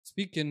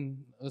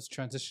let's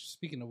transition.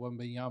 Speaking of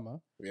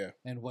Wembanyama, Yeah.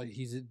 and what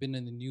he's been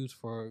in the news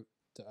for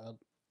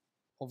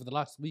over the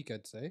last week,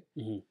 I'd say.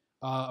 Mm-hmm.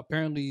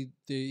 Apparently,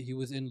 he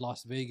was in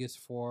Las Vegas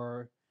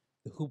for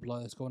the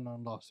hoopla that's going on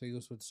in Las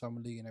Vegas with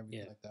Summer League and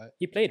everything like that.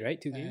 He played, right?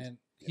 2 games? And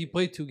he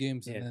played 2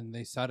 games, Yeah. and then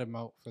they sat him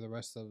out for the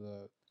rest of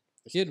the...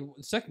 The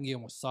second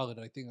game was solid,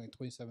 I think, like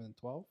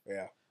 27-12.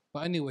 Yeah.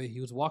 But anyway, he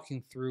was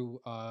walking through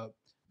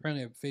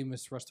apparently a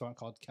famous restaurant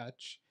called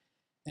Catch.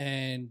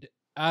 And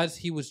as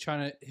he was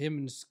him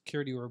and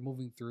security were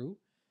moving through,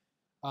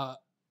 a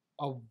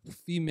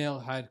female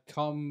had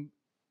come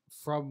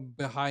from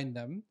behind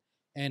them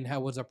and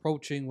was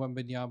approaching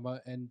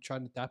Wembanyama and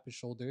trying to tap his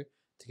shoulder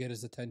to get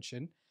his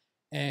attention.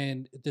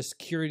 And the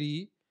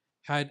security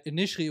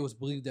initially it was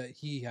believed that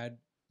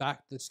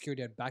the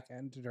security had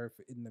backhanded her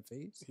in the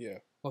face. Yeah.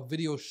 But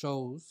video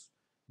shows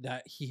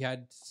that he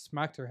had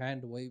smacked her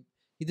hand away.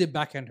 He did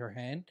backhand her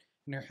hand,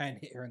 and her hand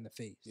hit her in the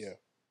face. Yeah.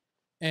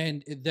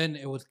 And then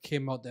it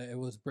came out that it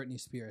was Britney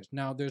Spears.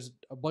 Now, there's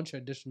a bunch of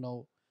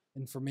additional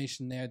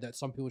information there that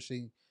some people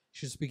saying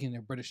she was speaking in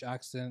a British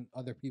accent.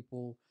 Other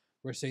people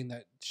were saying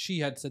that she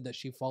had said that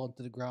she fallen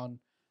to the ground.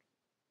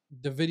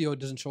 The video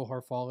doesn't show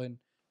her falling.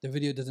 The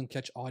video doesn't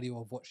catch audio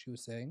of what she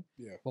was saying.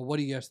 Yeah. But what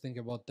do you guys think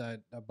about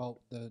that?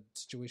 About the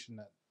situation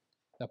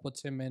that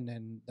puts him in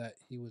and that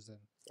he was in?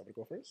 I'm gonna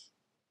go first.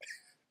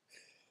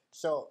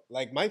 So,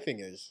 like, my thing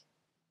is,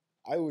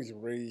 I was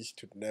raised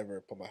to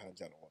never put my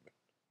hands on a woman.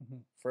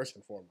 Mm-hmm. First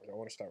and foremost, I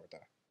want to start with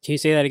that. Can you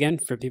say that again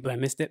for people that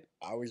missed it?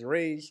 I was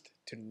raised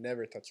to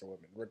never touch a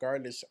woman,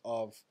 regardless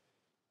of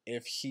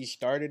if she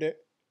started it,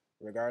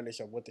 regardless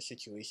of what the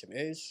situation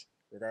is,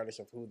 regardless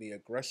of who the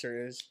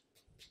aggressor is.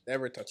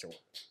 Never touch a woman.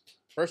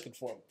 First and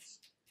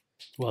foremost.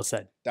 Well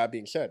said. That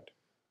being said,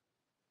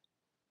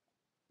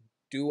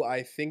 do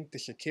I think the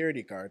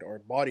security guard or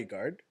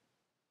bodyguard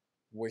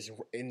was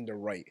in the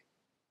right?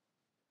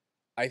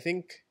 I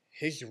think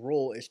his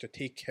role is to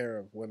take care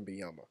of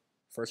Wembanyama,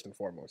 first and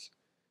foremost.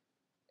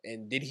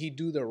 And did he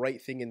do the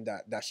right thing in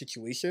that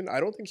situation?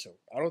 I don't think so.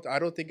 I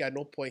don't think at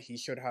no point he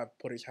should have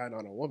put his hand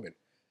on a woman.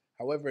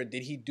 However,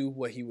 did he do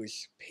what he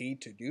was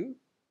paid to do?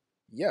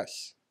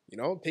 Yes. You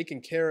know,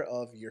 taking care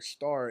of your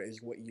star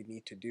is what you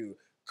need to do.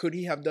 Could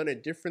he have done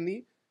it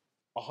differently?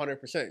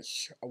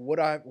 100%. Would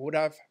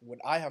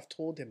I have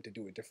told him to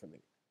do it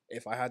differently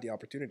if I had the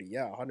opportunity?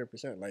 Yeah,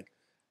 100%. Like,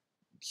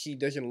 she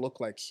doesn't look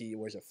like she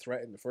was a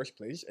threat in the first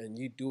place, and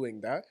you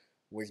doing that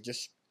was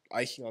just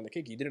icing on the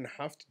cake. You didn't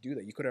have to do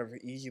that. You could have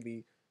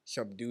easily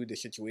subdued the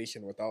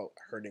situation without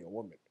hurting a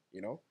woman,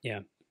 you know? Yeah,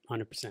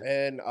 100%.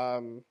 And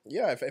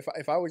yeah,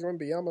 if I was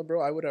Wembanyama,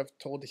 bro, I would have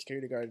told the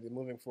security guard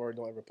moving forward,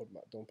 don't ever put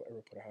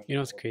a hand. You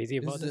know what's crazy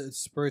about this? this?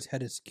 Spurs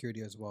head of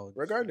security as well.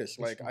 Regardless,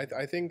 like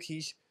I think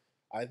he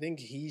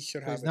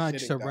should have. It's not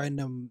just a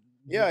random.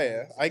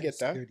 Yeah, I get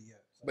that. Yeah.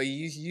 But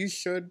you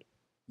should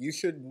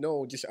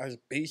know just as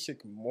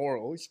basic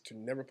morals to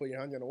never put your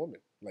hand on a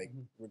woman, like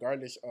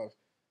regardless of,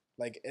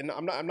 like, and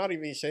I'm not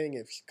even saying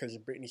it because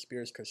of Britney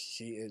Spears, because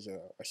she is a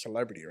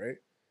celebrity, right?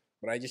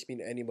 But I just mean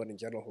anyone in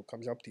general who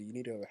comes up to you.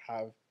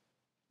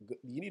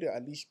 You need to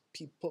at least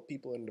put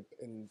people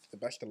in the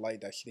best of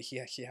light that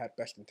she had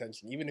best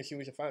intention. Even if she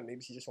was a fan,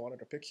 maybe she just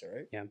wanted a picture,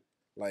 right? Yeah.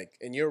 Like,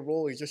 and your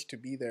role is just to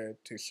be there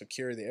to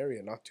secure the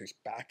area, not to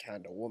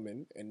backhand a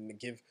woman and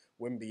give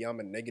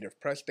Wembanyama negative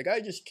press. The guy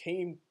just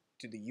came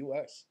to the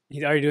U.S.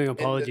 He's already doing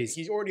apologies.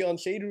 He's already on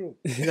Shade Room.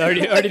 He's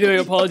already doing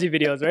apology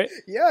videos, right?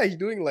 Yeah, he's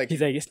doing like...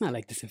 He's like, it's not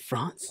like this in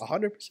France.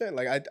 100%.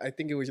 Like, I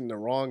think it was in the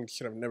wrong. It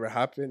should have never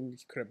happened.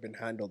 It could have been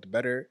handled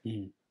better.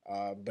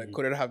 But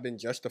could it have been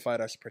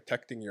justified as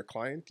protecting your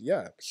client?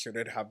 Yeah. Should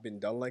it have been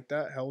done like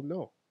that? Hell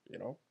no. You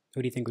know?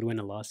 Who do you think would win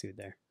a lawsuit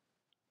there?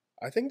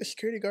 I think the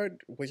security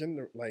guard was in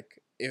the,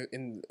 like,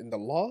 in the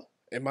law.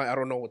 I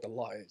don't know what the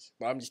law is,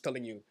 but I'm just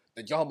telling you,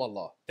 the JAMA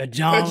law. The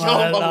JAMA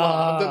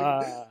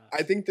law.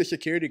 I think the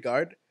security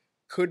guard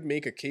could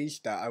make a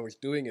case that I was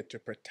doing it to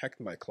protect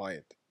my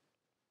client.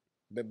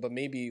 But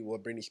maybe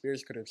what Britney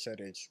Spears could have said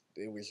is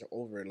it was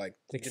over. Like,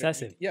 it's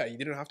excessive. Yeah, you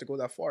didn't have to go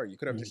that far. You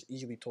could have just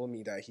easily told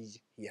me that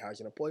he has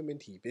an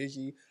appointment, he's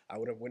busy. I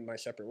would have went my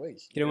separate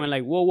ways. You went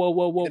like, whoa,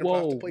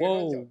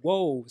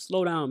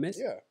 slow down, miss.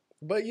 Yeah,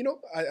 but you know,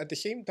 at the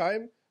same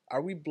time,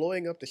 are we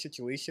blowing up the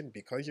situation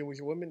because it was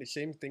a woman? The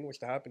same thing was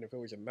to happen if it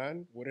was a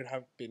man. Would it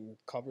have been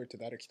covered to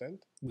that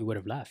extent? We would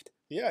have laughed.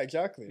 Yeah,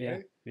 exactly. Yeah,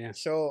 right? yeah.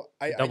 So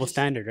double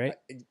standard, right?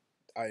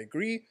 I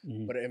agree,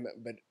 but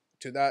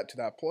to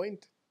that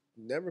point,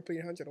 never put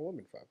your hands on a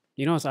woman, fam.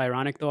 You know what's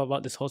ironic though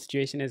about this whole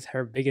situation is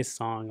her biggest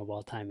song of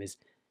all time is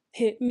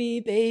 "Hit Me,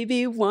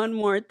 Baby, One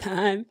More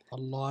Time." A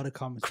lot of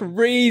comments.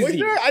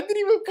 Crazy. I didn't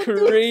even put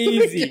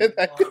crazy.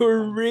 that.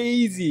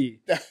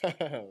 Crazy.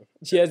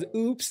 She has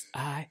 "Oops,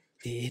 I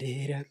did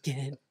it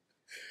again."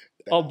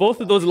 Oh, both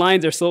of those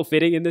lines are so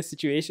fitting in this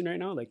situation right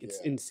now. Like, it's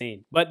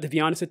insane. But to be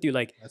honest with you,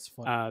 like, that's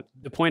funny.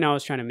 The point I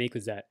was trying to make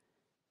was that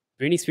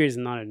Britney Spears is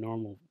not a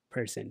normal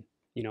person,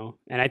 you know?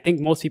 And I think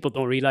most people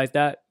don't realize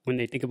that when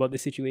they think about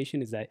this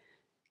situation, is that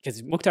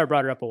because Mukhtar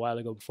brought it up a while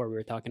ago before we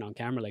were talking on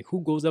camera, like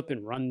who goes up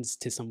and runs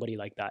to somebody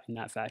like that in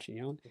that fashion,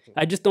 you know?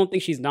 I just don't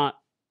think she's not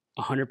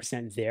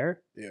 100%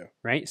 there, Yeah.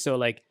 right? So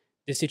like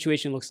the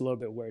situation looks a little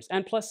bit worse.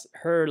 And plus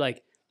her,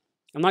 like,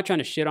 I'm not trying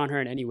to shit on her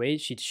in any way.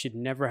 She should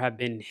never have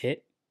been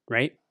hit,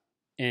 right?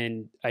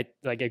 And I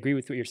like agree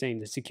with what you're saying.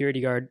 The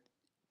security guard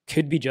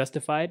could be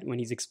justified when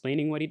he's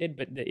explaining what he did,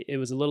 but it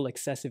was a little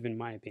excessive in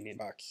my opinion,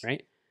 Facts.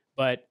 right?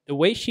 But the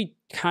way she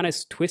kind of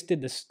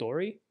twisted the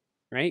story,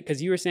 right?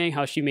 Because you were saying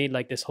how she made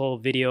like this whole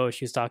video.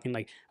 She was talking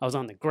like I was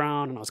on the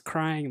ground and I was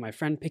crying, and my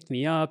friend picked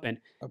me up, and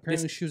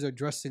apparently she was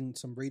addressing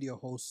some radio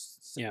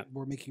hosts that Yeah.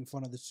 were making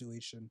fun of the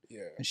situation,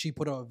 Yeah. and she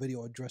put out a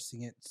video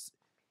addressing it,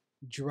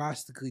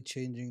 drastically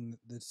changing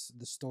the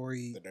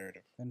story The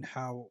narrative. and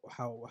how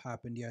it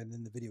happened. Yeah, and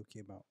then the video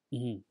came out.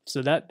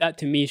 So that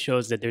to me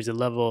shows that there's a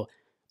level,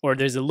 or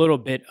there's a little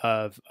bit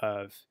of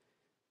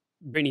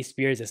Britney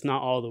Spears that's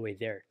not all the way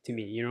there to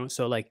me, you know.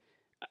 So like,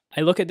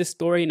 I look at this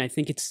story and I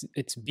think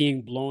it's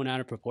being blown out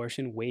of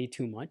proportion way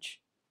too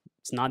much.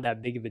 It's not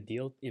that big of a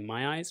deal in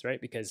my eyes,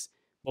 right? Because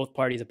both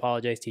parties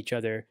apologized to each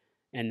other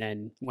and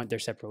then went their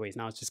separate ways.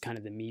 Now it's just kind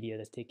of the media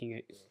that's taking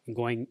it and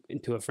going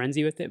into a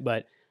frenzy with it.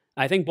 But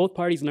I think both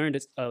parties learned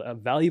a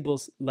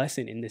valuable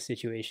lesson in this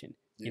situation.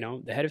 Yeah. You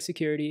know, the head of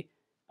security,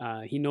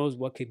 he knows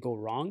what could go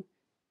wrong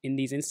in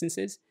these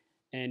instances.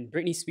 And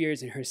Britney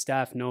Spears and her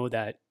staff know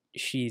that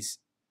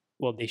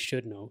they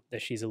should know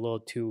that she's a little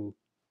too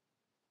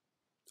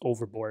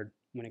overboard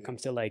when it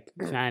comes to like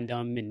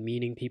fandom and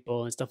meeting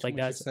people and stuff Too like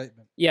much that.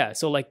 excitement. Yeah,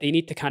 so like they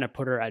need to kind of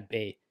put her at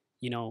bay,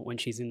 you know, when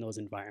she's in those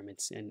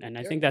environments, and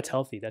I Yeah. think that's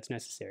healthy, that's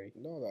necessary.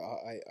 No,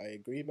 I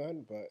agree,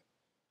 man. But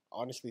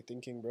honestly,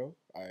 thinking, bro,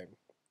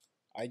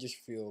 I just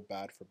feel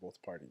bad for both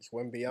parties.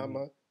 When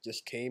Biyama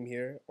just came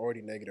here,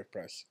 already negative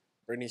press.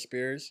 Britney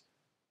Spears,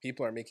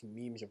 people are making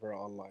memes of her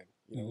online.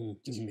 You know,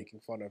 just making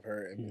fun of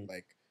her and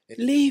like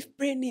Leave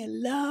Britney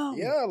alone.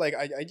 Yeah, like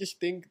I just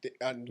think that,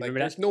 like Remember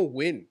there's that? no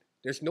win.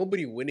 There's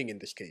nobody winning in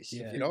this case.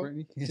 Yeah. You know,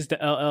 Britney? It's just the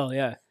LL,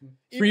 yeah.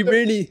 Even Free the-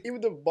 Britney. Even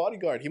the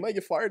bodyguard, he might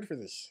get fired for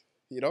this.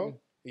 You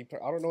know, I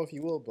don't know if he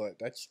will, but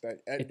that's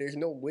that. And there's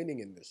no winning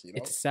in this. You know,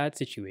 It's a sad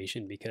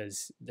situation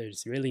because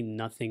there's really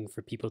nothing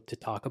for people to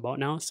talk about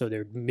now. So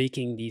they're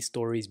making these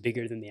stories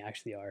bigger than they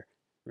actually are,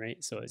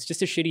 right? So it's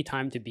just a shitty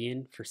time to be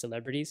in for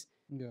celebrities,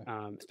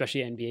 Yeah.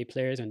 especially NBA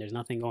players, and there's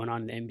nothing going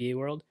on in the NBA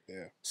world.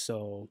 Yeah.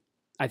 So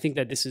I think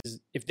that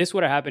if this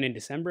would have happened in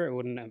December, it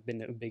wouldn't have been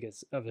the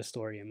biggest of a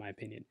story in my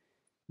opinion.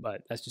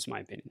 But that's just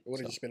my opinion. it would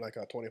have So, just been like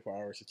a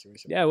 24-hour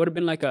situation. yeah, it would have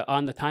been like a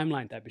on the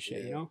timeline type of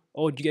shit, you Yeah. know?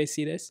 Oh, did you guys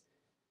see this?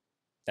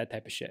 That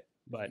type of shit.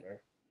 But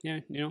Fair. yeah,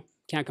 you know,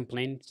 can't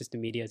complain. It's just the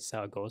media. It's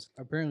how it goes.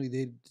 Apparently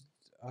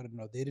I don't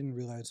know, they didn't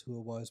realize who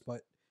it was,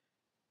 but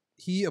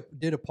he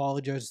did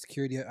apologize to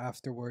security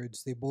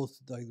afterwards. They both,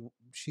 like,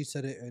 she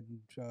said it, and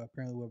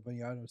apparently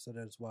Wembanyama said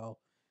it as well.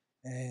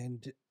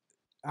 And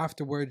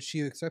afterwards,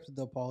 she accepted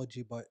the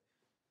apology, but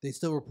they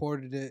still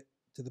reported it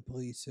to the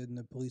police, and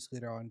the police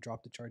later on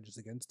dropped the charges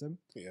against him.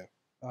 Yeah.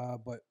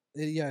 But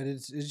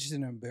it's just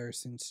an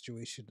embarrassing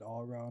situation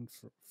all around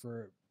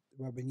for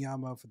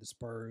Wembanyama, for the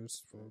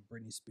Spurs, for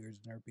Britney Spears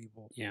and her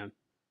people. Yeah.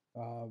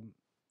 Um,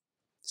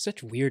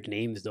 Such weird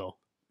names though.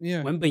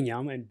 yeah.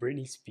 Wembanyama and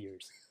Britney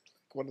Spears.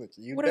 What are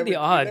What are the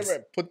odds? You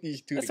never put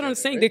these two. That's together, what I'm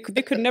saying. right?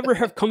 They could never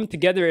have come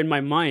together in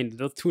my mind.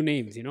 Those two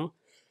names, you know.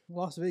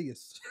 Las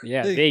Vegas.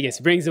 Yeah, Vegas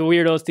brings the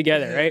weirdos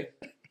together, right?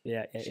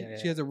 Yeah,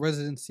 She has a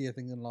residency, I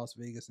think, in Las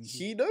Vegas, and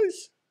She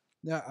does.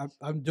 yeah,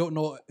 I don't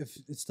know if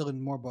it's still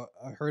anymore, but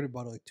I heard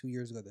about it like 2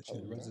 years ago that she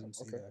had a yeah,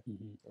 residency okay. there.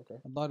 Okay.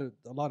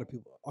 A lot of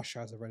people. Usher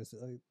has a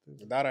residency.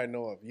 Like, That I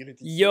know of. You didn't.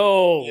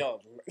 Yo,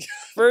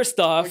 first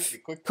off,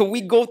 quickly. can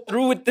we go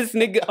through with this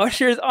nigga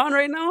Usher is on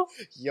right now?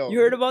 Yo, You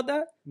heard about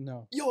that?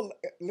 no.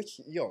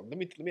 Let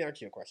me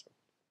ask you a question.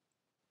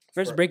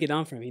 First, break it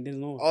down for him. He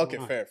didn't know. what's Okay,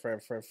 going on.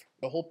 fair.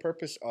 The whole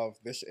purpose of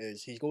this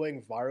is he's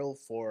going viral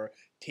for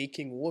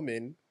taking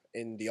women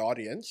in the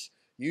audience.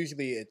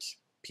 Usually, it's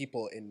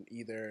people in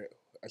either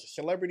as a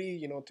celebrity,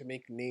 you know, to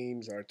make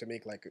names or to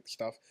make like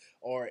stuff,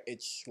 or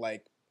it's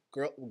like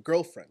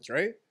girlfriends,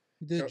 right?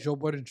 He did So- Joe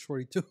Budden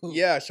Shorty too.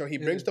 Yeah, so he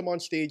brings Yeah. them on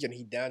stage and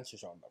he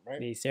dances on them,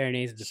 right? He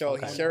serenades the So fuck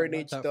he out of them.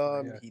 serenades Not that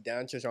far, them, yeah. he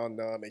dances on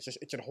them.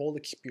 It's a whole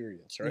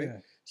experience, right? Yeah.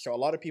 So a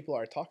lot of people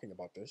are talking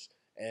about this,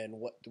 and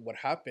what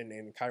happened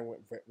and kind of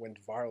went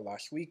viral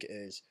last week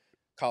is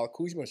Kyle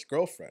Kuzma's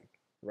girlfriend,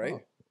 right?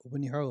 Oh,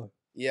 Winnie Harlow.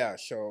 Yeah,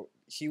 so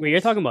she. Wait,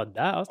 you're talking about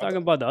that? I was I'm talking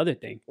ta- about the other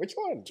thing. Which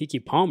one? Kiki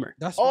Palmer.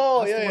 That's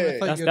Oh, that's the yeah, one I yeah,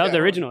 thought yeah. you That were was the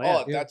talking original. Yeah.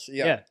 Oh, that's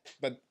yeah. Yeah.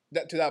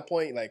 But to that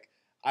point, like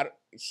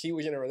she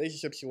was in a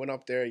relationship. She went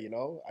up there, you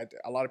know.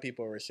 A lot of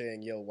people were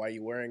saying, "Yo, why are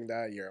you wearing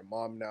that? You're a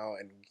mom now,"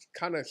 and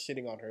kind of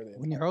shitting on her. the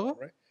Winnie entire time, Harlow?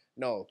 right?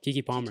 No,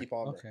 Kiki Palmer. Kiki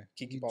Palmer. Okay.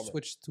 Kiki You Palmer.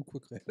 switched too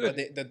quickly. But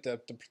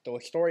the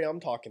story I'm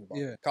talking about,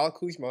 Yeah. Kyle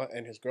Kuzma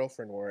and his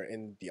girlfriend were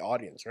in the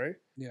audience, right?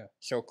 Yeah.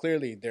 So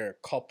clearly they're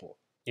a couple.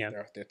 Yeah.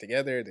 They're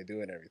together. They're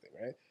doing everything,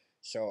 right?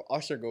 So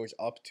Usher goes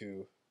up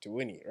to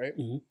Winnie, right?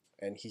 Mhm.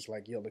 And he's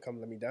like, "Yo, come,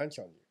 let me dance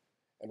on you."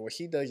 And what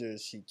she does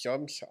is she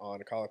jumps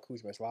on Kyle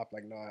Kuzma's lap,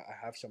 like, "No, I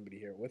have somebody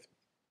here with me,"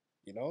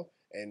 you know.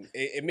 and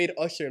it made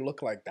Usher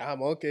look like,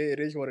 damn, okay, it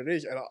is what it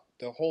is. And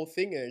the whole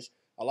thing is,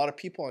 a lot of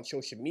people on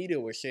social media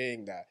were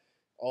saying that,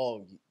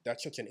 oh,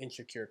 that's such an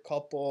insecure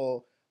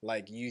couple.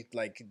 Like you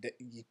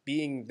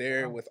being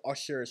there with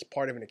Usher is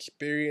part of an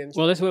experience.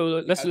 Well,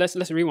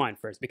 let's rewind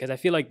first, because I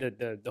feel like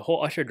the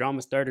whole Usher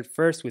drama started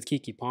first with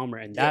Keke Palmer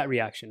and that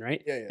reaction,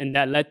 right? Yeah. And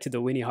that led to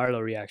the Winnie Harlow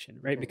reaction,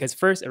 right? Because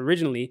first,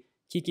 originally,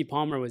 Keke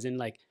Palmer was in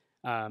like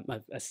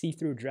a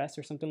see-through dress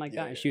or something like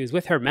that, and she was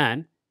with her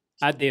man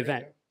at the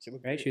event.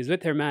 Right, she was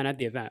with her man at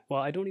the event. Well,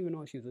 I don't even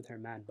know if she was with her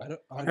man,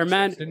 but her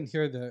man didn't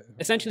hear the.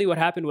 Essentially, what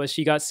happened was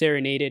she got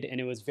serenaded,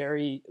 and it was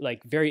very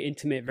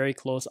intimate, very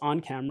close on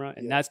camera,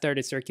 and that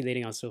started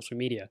circulating on social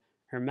media.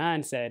 Her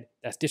man said,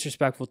 "That's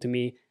disrespectful to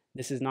me.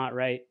 This is not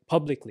right,"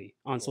 publicly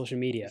on social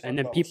media, and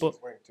then people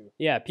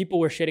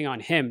were shitting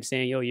on him,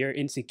 saying, "Yo, you're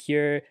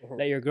insecure.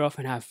 Let your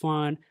girlfriend have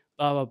fun.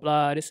 Blah blah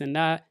blah. This and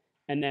that."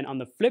 And then on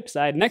the flip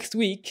side, next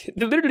week,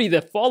 literally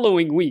the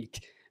following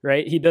week,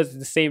 right, he does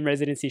the same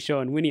residency show,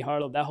 and Winnie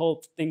Harlow, that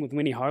whole thing with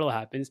Winnie Harlow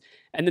happens,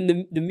 and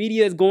then the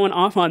media is going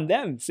off on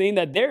them, saying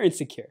that they're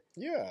insecure.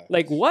 Yeah.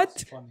 Like, what?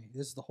 It's funny.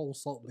 This is the whole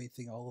Salt Bay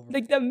thing all over.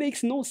 Like, that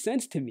makes no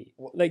sense to me.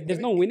 Well, like, there's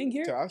no winning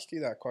here. To ask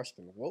you that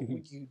question, what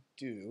would you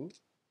do,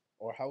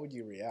 or how would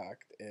you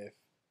react if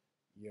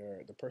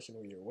the person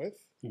who you're with,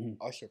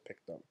 Usher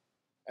picked them?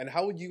 And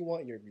how would you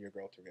want your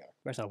girl to react?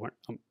 First of all,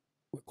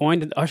 we're going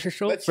to the Usher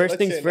show. First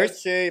things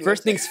first.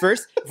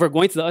 If we're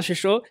going to the Usher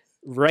show,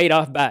 right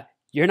off bat,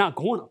 you're not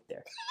going up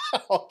there.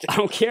 Okay. I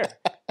don't care.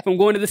 If I'm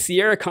going to the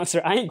Sierra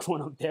concert, I ain't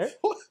going up there.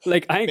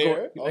 Like, I ain't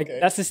going. Like, okay.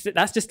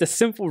 That's just a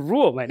simple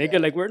rule, my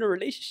nigga. Like, we're in a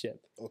relationship.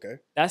 Okay.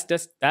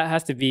 That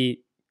has to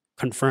be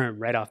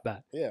confirmed right off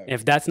bat. Yeah. And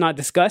if that's not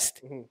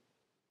discussed,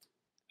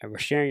 and we're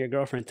sharing your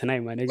girlfriend tonight,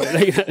 my nigga.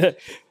 Like,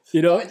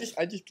 you know.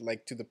 I just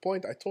like, to the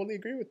point. I totally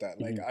agree with that.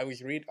 Like, I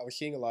was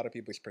seeing a lot of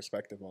people's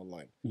perspective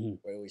online,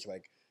 where it was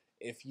like,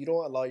 if you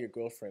don't allow your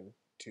girlfriend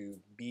to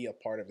be a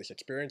part of this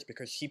experience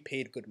because she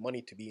paid good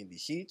money to be in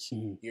these seats,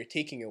 you're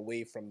taking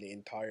away from the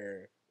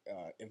entire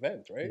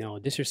event, right? No,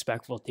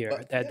 disrespectful to your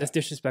that's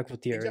disrespectful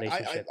to your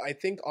relationship. I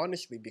think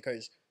honestly,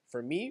 because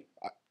for me,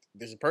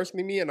 this is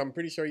personally me, and I'm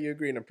pretty sure you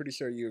agree, and I'm pretty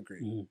sure you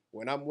agree.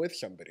 When I'm with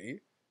somebody,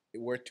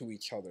 we're to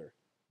each other.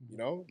 You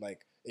know,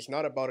 like, it's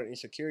not about an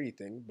insecurity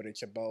thing, but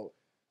it's about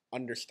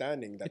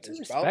understanding that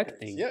there's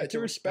boundaries. Yeah, it's a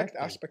respect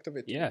aspect of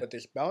it too. But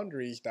there's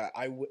boundaries that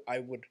I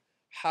would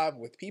have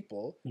with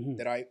people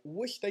that I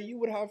wish that you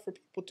would have for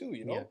people too,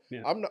 you know?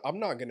 I'm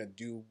not gonna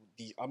do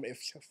these. If,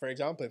 for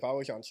example, if I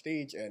was on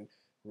stage and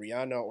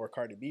Rihanna or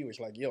Cardi B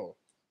was like, yo,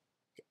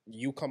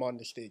 you come on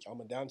the stage, I'm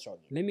gonna dance on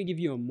you. Let me give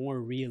you a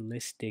more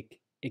realistic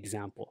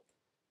example.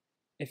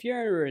 If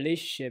you're in a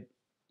relationship,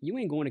 you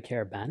ain't going to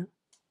Caravana.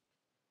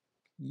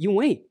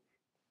 You ain't.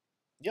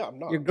 Yeah, I'm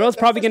not. Your girl's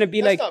probably gonna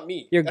be like, not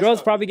me. Your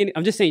girl's probably gonna.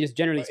 I'm just saying, just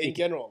generally speaking. In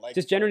general, like,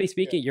 just generally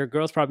speaking, your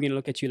girl's probably gonna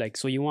look at you like,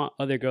 so you want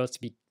other girls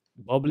to be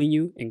bubbling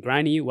you and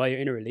grinding you while you're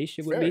in a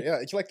relationship with me? Yeah,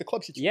 it's like the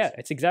club situation. Yeah,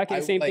 it's exactly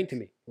the same thing to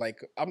me. Like,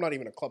 I'm not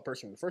even a club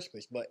person in the first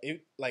place, but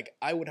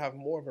I would have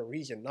more of a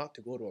reason not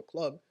to go to a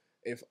club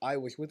if I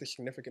was with a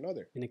significant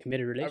other in a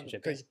committed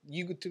relationship. Because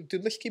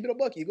let's keep it a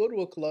buck. You go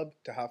to a club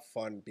to have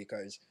fun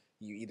because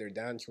you either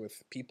dance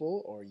with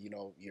people or, you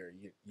know, you're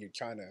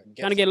trying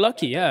to get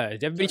lucky. Yeah,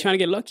 everybody trying to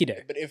get lucky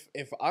there. But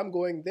if I'm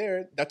going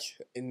there, that's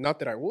not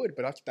that I would,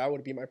 but that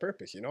would be my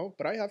purpose, you know.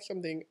 But I have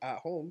something at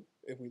home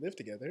if we live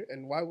together,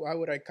 and why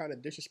would I kind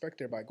of disrespect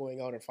her by going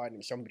out and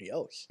finding somebody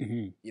else?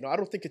 You know, I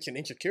don't think it's an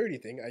insecurity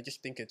thing. I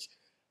just think it's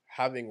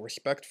having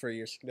respect for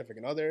your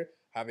significant other,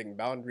 having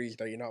boundaries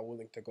that you're not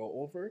willing to go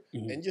over,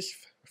 and just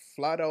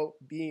flat out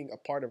being a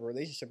part of a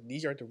relationship.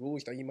 These are the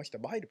rules that you must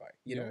abide by.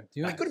 You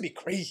know, I could be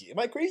crazy. Am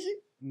I crazy?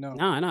 No,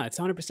 it's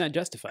 100%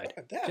 justified.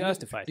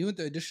 Justified. You know what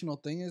the additional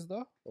thing is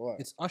though? What?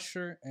 It's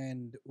Usher,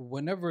 and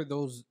whenever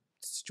those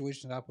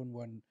situations happen,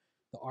 when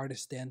the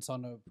artist stands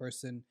on a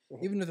person,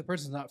 even if the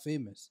person's not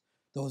famous,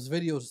 those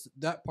videos,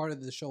 that part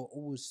of the show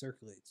always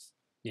circulates.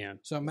 Yeah.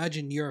 So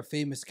imagine you're a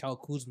famous Cal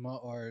Kuzma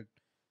or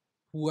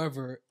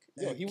whoever,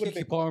 he would have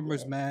been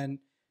Palmer's man.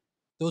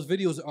 Those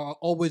videos are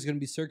always going to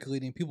be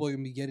circulating. People are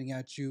going to be getting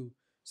at you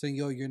saying,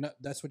 "Yo, you're not.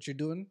 That's what you're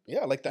doing."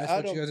 Yeah, like the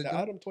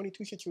Adam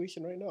 22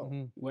 situation right now.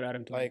 What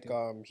Adam 22?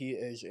 Like he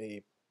is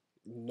a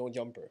no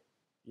jumper.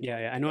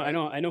 I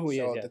know who he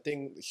is. So the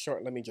thing,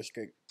 let me just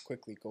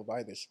quickly go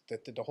by this.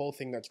 The whole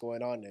thing that's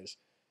going on is,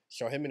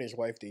 so him and his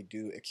wife, they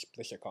do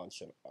explicit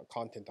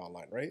content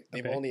online, right?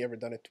 They've only ever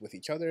done it with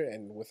each other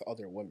and with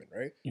other women,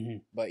 right?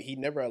 But he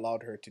never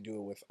allowed her to do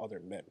it with other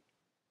men.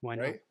 Why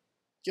not? Right?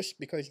 Just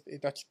because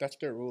that's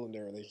their rule in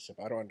their relationship.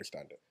 I don't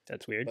understand it.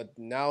 That's weird. But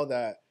now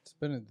that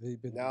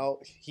now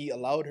he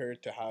allowed her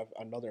to have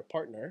another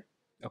partner.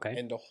 Okay.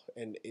 And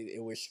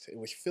it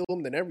was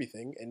filmed and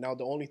everything, and now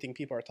the only thing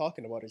people are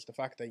talking about is the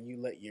fact that you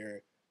let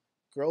your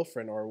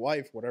girlfriend or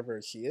wife, whatever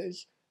she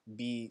is,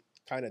 be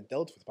kind of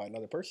dealt with by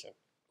another person.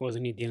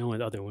 Wasn't he dealing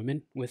with other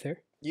women with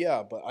her?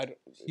 Yeah, but I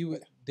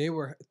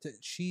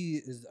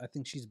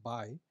think she's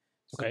bi.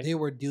 So they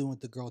were dealing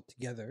with the girl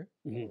together.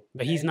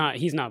 But he's not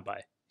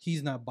bi.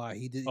 He's not bi.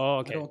 He did. Oh,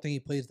 okay. I don't think he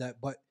plays that.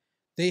 But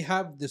they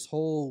have this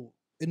whole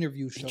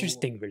interview show.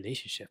 Interesting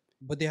relationship.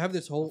 But they have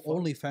this whole fuck?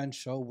 OnlyFans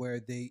show where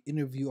they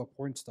interview a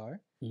porn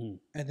star Mhm.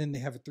 and then they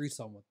have a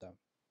threesome with them.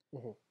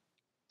 Mhm.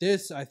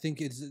 This, I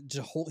think, is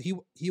just whole.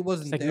 He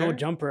wasn't It's like there. No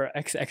Jumper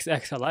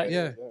XXX. I like.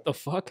 Yeah. The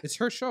fuck. It's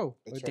her show.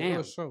 It's It's her her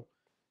Damn. show.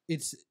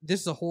 This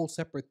is a whole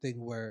separate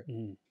thing where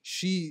Mhm.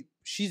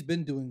 she's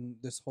been doing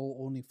this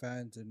whole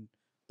OnlyFans and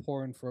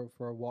porn for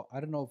a while. I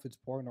don't know if it's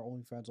porn or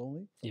OnlyFans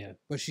only. Yeah.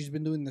 But she's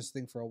been doing this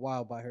thing for a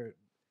while by her,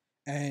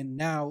 and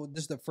now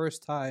this is the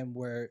first time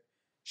where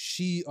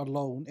she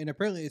alone, and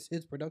apparently it's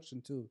his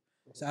production too.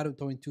 It's Adam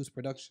 22's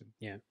production.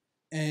 Yeah.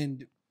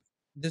 And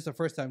this is the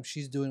first time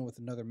she's doing it with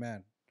another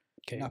man.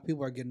 Okay. Now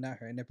people are getting at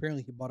her, and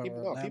apparently he bought her People,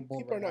 a no, Lambo.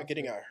 people are right not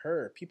getting after. at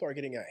her. People are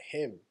getting at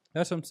him.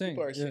 That's what I'm saying.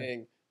 People are Yeah.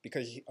 saying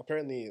because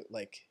apparently,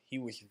 like, he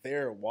was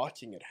there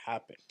watching it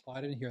happen. Oh,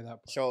 I didn't hear that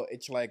part. So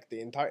it's like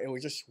it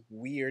was just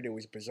weird. It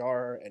was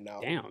bizarre. And now,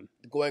 Damn.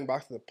 going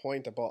back to the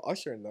point about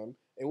Usher and them,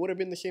 it would have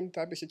been the same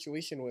type of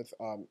situation with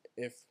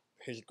if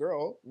his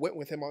girl went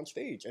with him on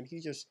stage and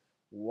he's just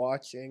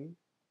watching,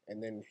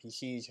 and then he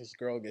sees his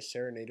girl get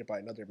serenaded by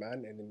another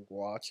man, and then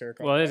watch her.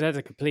 Come Well, back. that's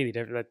a completely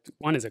different.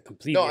 One is a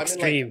completely No, I mean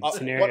extreme like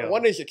scenario.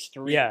 one is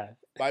extreme. Yeah.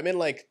 But I mean,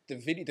 like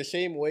the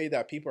same way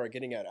that people are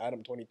getting at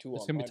Adam 22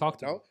 It's gonna be online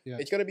talked right now, about. Yeah.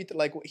 it's gonna be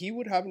like he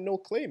would have no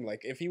claim.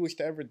 Like if he was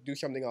to ever do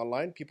something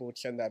online, people would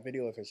send that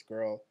video of his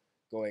girl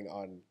going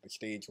on the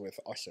stage with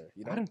Usher.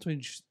 You know, Adam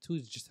 22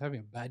 is just having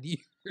a bad year.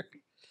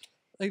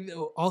 Like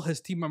all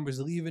his team members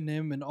leaving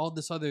him, and all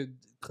this other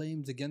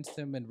claims against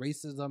him, and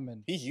racism,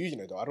 and he's using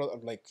it though.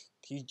 I'm like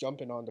he's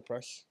jumping on the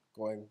press,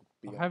 going. I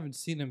beyond. haven't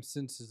seen him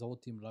since his whole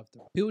team left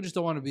him. People just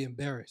don't want to be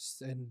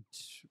embarrassed, and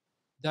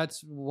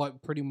that's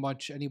what pretty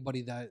much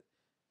anybody that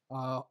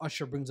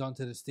Usher brings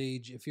onto the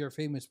stage. If you're a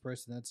famous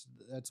person,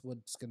 that's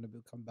what's gonna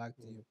come back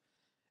to you.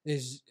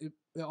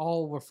 It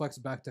all reflects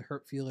back to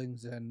hurt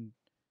feelings and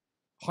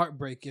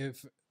heartbreak.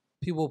 If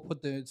people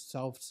put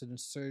themselves in a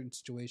certain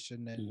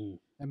situation and Mhm.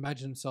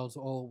 imagine themselves,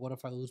 oh, what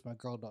if I lose my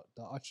girl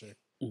to Usher?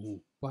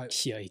 Mhm. But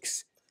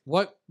Yikes.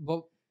 but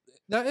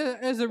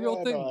that is a real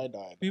Yeah, thing. I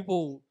know.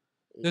 People,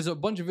 there's a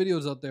bunch of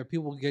videos out there,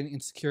 people getting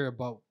insecure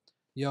about,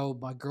 yo,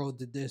 my girl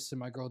did this and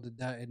my girl did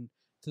that, and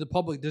to the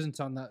public it doesn't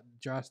sound that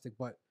drastic,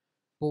 but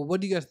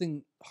what do you guys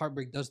think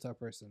heartbreak does to a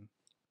person?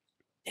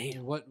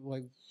 Damn. What,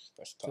 like,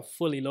 That's It's a tough.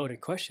 fully loaded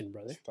question,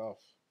 brother. That's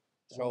tough.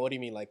 So what do you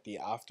mean, like the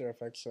after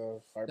effects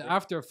of heartbreak? the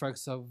after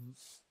effects of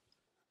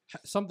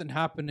something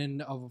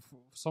happening, of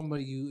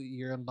somebody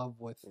you're in love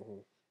with,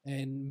 Mhm.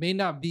 and may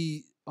not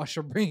be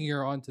Usher bringing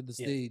her onto the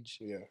Yeah. stage,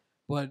 Yeah.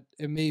 but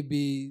it may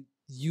be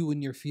you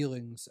and your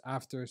feelings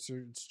after a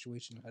certain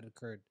situation had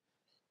occurred.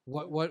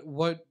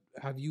 What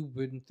have you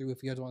been through?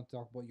 If you guys want to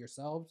talk about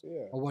yourselves,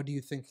 Yeah. or what do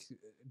you think,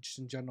 just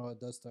in general, it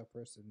does to a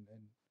person?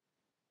 And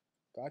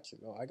Gotcha.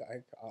 No,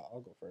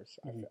 I'll go 1st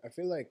Mhm. I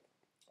feel like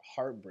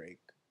heartbreak,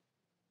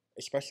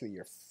 especially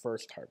your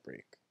first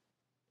heartbreak,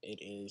 it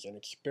is an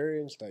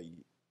experience that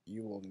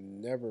you will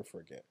never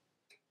forget.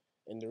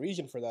 And the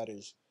reason for that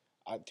is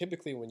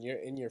typically when you're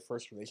in your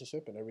first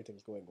relationship and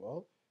everything's going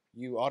well,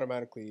 you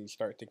automatically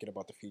start thinking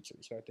about the future.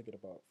 You start thinking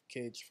about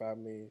kids,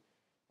 family,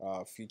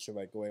 future,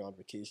 like going on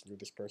vacation with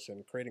this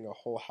person, creating a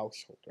whole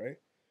household, right?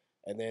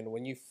 And then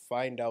when you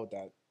find out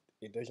that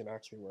it doesn't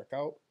actually work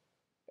out,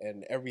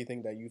 and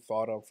everything that you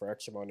thought of for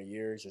X amount of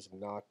years is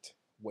not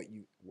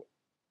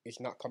it's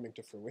not coming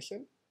to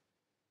fruition,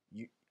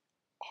 you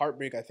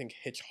heartbreak I think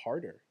hits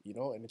harder, you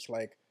know, and it's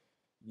like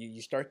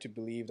you start to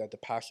believe that the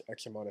past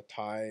X amount of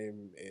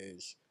time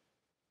is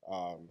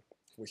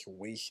was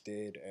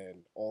wasted,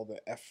 and all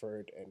the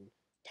effort and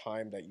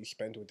time that you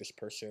spent with this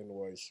person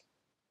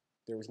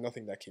there was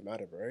nothing that came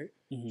out of it, right?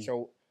 Mhm.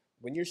 So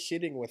when you're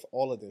sitting with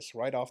all of this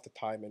right off the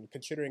time, and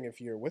considering if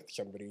you're with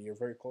somebody, you're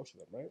very close to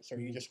them, right? So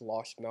you Mhm. just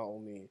lost not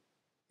only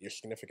your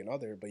significant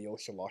other, but you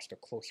also lost a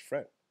close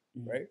friend,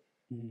 Mhm. right?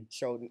 Mhm.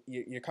 So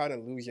you're kind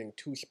of losing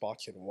two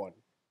spots in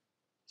one.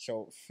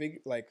 So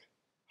like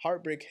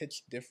heartbreak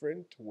hits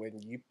different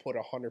when you put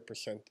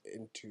 100%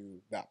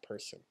 into that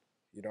person,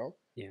 you know?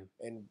 Yeah.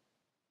 And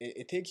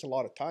it takes a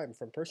lot of time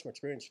from personal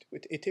experience.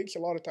 It takes a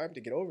lot of time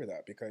to get over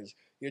that because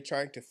you're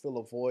trying to fill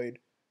a void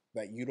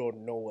that you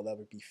don't know will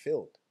ever be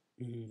filled,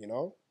 Mhm. you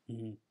know?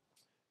 Mhm.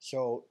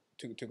 So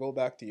to go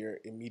back to your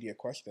immediate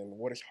question,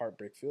 what does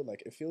heartbreak feel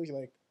like? It feels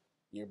like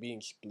you're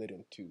being split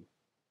in two.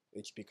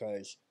 It's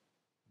because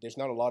there's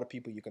not a lot of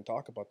people you can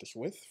talk about this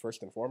with,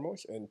 first and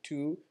foremost, and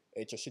two,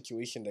 it's a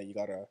situation that you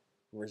gotta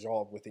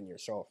resolve within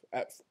yourself.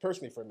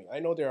 Personally, for me, I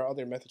know there are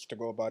other methods to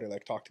go about it,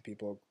 like talk to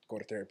people, go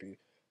to therapy,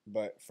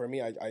 but for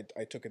me,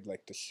 I took it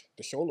like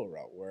the solo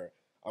route where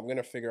I'm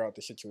gonna figure out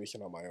the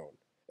situation on my own.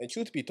 And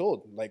truth be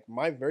told, like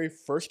my very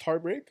first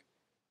heartbreak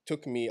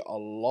took me a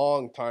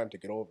long time to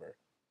get over.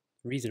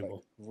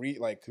 Reasonable.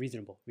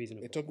 Reasonable.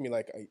 Reasonable. It took me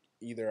like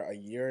either a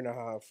year and a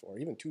half or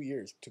even 2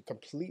 years to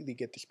completely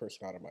get this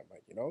person out of my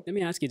mind, you know? Let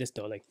me ask you this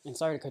though, like, and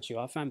sorry to cut you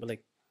off, fam, but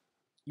like,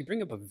 you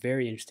bring up a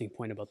very interesting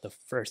point about the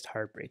first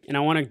heartbreak, and I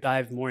want to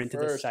dive more into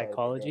the First heartbreak,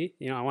 psychology.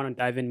 You know, I want to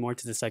dive in more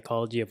to the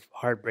psychology of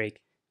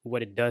heartbreak,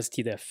 what it does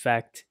to the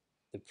effect,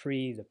 the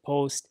pre, the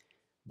post.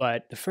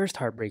 But the first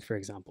heartbreak, for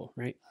example,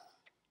 right?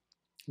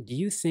 Do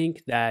you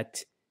think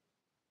that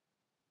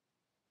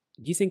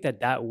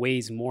that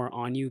weighs more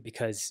on you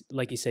because,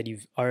 like you said,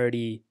 you've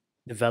already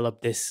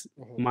developed this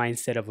Hmm.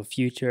 mindset of a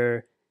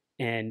future?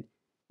 And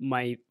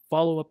my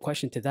follow-up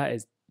question to that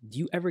is, do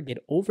you ever get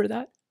over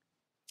that?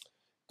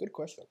 Good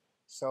question.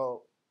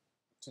 So,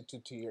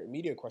 to your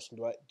immediate question,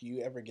 do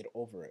you ever get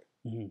over it?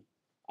 Hmm.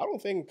 I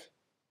don't think.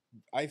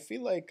 I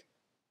feel like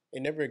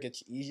it never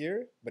gets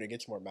easier, but it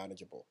gets more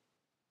manageable.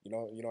 You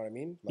know what I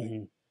mean? Like,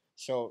 Hmm.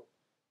 so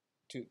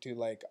to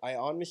like, I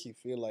honestly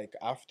feel like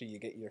after you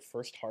get your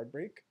first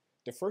heartbreak,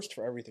 the first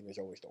for everything is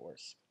always the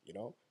worst.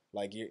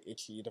 Like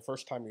the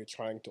first time you're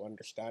trying to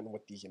understand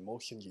what these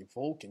emotions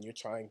evoke, and you're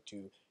trying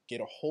to get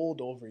a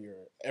hold over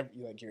your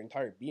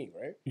entire being,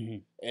 right? Hmm.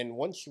 And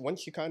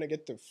once you kind of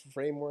get the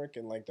framework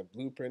and like the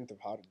blueprint of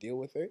how to deal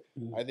with it,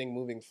 Hmm. I think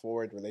moving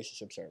forward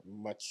relationships are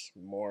much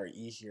more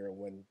easier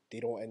when they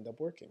don't end up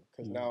working,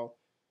 because Hmm. now,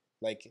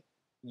 like,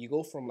 you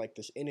go from like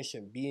this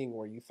innocent being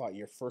where you thought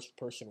your first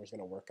person was going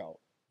to work out,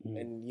 Hmm.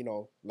 and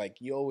like,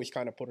 you always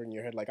kind of put it in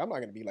your head like, I'm not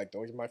going to be like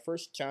those, my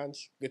first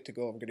chance, good to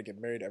go, I'm going to get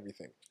married,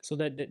 everything. So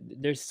that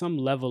there's some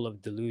level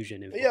of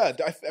delusion But yeah,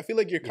 involved. I feel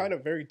like you're Yeah. kind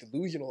of very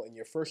delusional in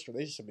your first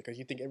relationship because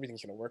you think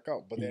everything's going to work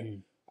out, but then Hmm.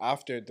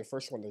 after the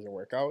first one doesn't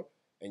work out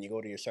and you go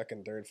to your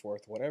second, third,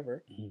 fourth,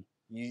 whatever, Hmm.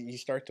 you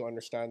start to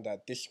understand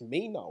that this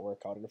may not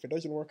work out, and if it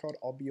doesn't work out,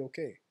 I'll be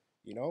okay.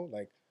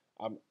 Like,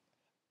 I'm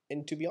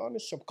and to be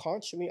honest,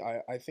 subconsciously,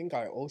 I think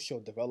I also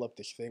developed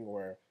this thing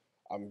where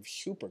I'm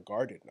super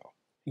guarded now.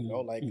 Hmm.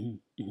 Like, Hmm.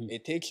 Hmm.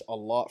 it takes a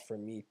lot for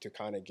me to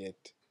kind of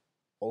get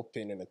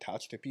open and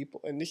attached to people,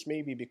 and this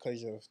may be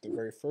because of the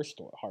very first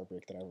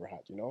heartbreak that I ever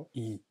had.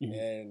 Hmm.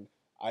 And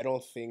I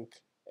don't think,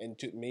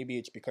 maybe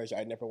it's because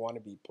I never want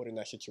to be put in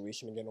that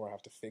situation again where I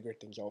have to figure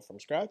things out from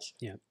scratch,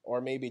 Yeah. or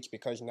maybe it's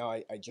because now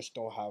I just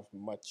don't have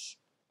much.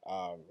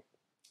 Um,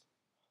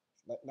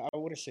 I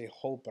wouldn't say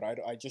hope, but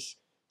I just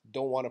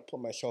don't want to put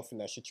myself in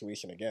that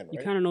situation again, You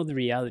right? kind of know the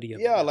reality of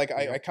it Yeah, now, like you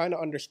I know? kind of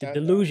The understand that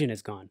delusion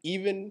is gone.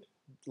 even,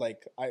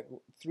 like, I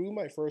through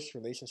my first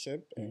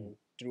relationship Hmm. and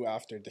through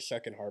after the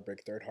second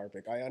heartbreak, third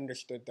heartbreak, I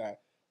understood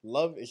that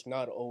love is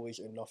not always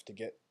enough to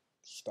get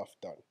stuff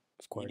done.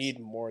 Of You course. need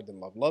more than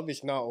love. Love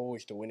is not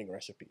always the winning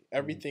recipe. Hmm.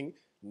 Everything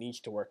needs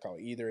to work out.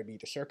 Either it be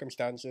the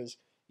circumstances,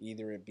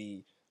 either it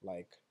be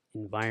like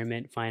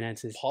Environment,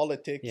 finances. Yeah.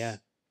 politics.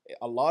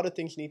 A lot of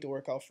things need to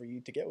work out for you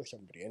to get with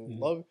somebody. And Hmm.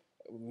 love,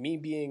 me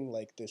being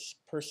like this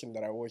person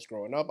that I was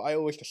growing up, I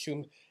always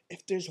assumed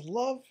if there's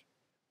love,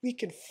 we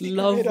can figure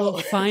Love it will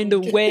out. find a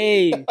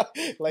way.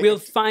 Like, We'll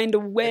find a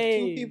if two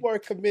way. people are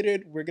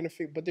committed, we're gonna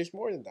figure. But there's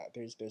more than that.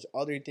 There's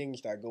other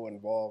things that go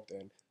involved,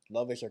 and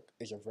love is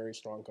a very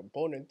strong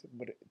component.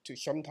 But to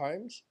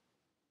sometimes,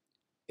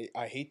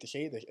 I hate to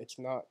say this, it's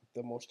not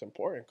the most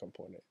important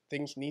component.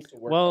 Things need to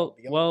work out Well,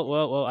 beyond well, love.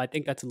 well, well. I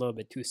think that's a little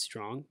bit too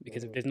strong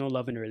because if Hmm. there's no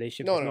love in a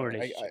relationship, No, there's no, no no. I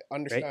relationship, right?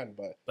 understand,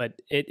 but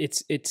But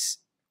it's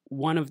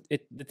one of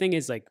it. The thing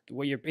is, like,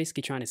 what you're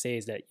basically trying to say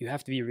is that you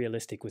have to be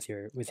realistic with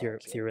your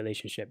facts, yeah.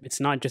 relationship. It's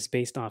not just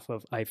based off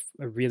of I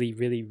really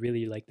really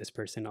really like this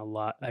person a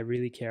lot. I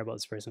really care about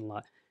this person a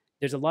lot.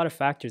 There's a lot of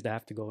factors that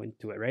have to go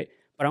into it, right?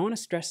 But I want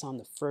to stress on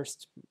the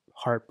first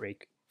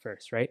heartbreak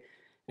first, right?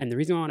 And the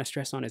reason I want to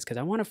stress on it is because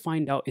I want to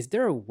find out, is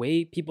there a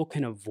way people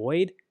can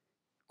avoid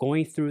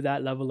going through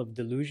that level of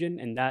delusion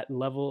and that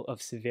level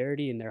of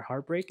severity in their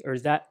heartbreak, or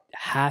is that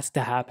has to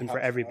It happen for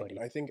has to happen. everybody?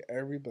 I think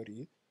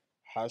everybody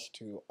has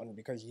to,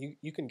 because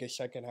you can get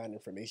secondhand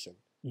information,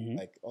 Hmm.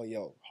 like, oh,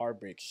 yo,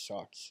 heartbreak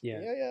sucks. Yeah.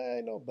 Yeah, yeah,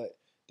 I know, but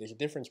there's a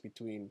difference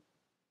between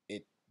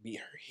it be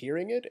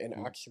hearing it and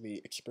Mhm.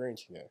 actually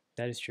experiencing it.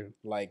 That is true.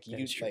 Like, That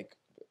is true.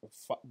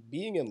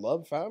 being in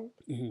love, fam,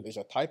 Hmm. is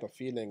a type of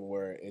feeling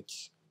where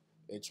it's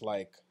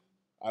like,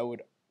 I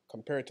would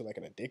compare it to like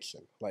an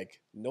addiction. Like,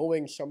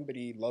 knowing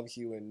somebody loves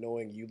you and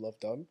knowing you love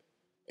them,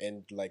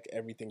 and like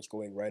everything's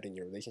going right in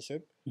your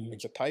relationship, Hmm.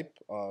 it's a type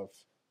of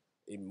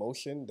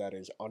emotion that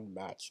is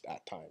unmatched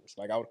at times.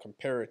 Like, I would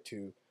compare it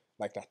to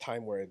like that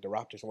time where the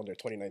Raptors won their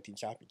 2019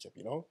 championship,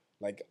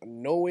 Like,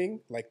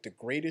 knowing like the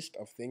greatest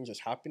of things is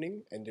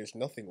happening and there's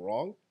nothing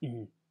wrong,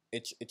 Hmm.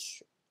 it's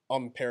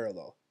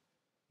unparalleled.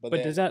 But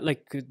But does then, that,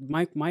 like, 'cause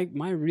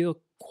my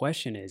real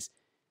question is,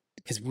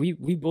 because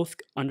we both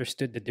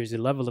understood that there's a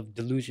level of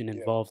delusion yeah,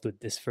 involved with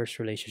this first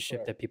relationship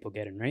correct. that people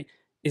get in, right?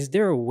 Is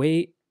there a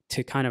way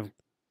to kind of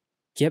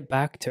get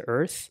back to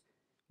earth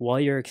while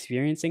you're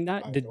experiencing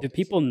that? I Do don't think so.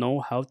 people know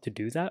how to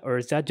do that, or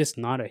is that just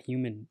not a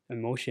human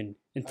emotion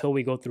until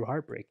we go through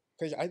heartbreak?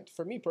 Because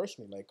for me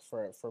personally, like,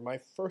 for my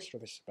first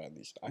relationship at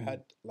least, I Hmm.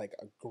 had like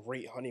a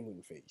great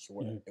honeymoon phase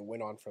where Hmm. it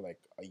went on for like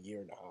a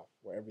year and a half,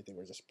 where everything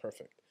was just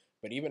perfect.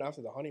 But even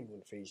after the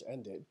honeymoon phase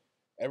ended,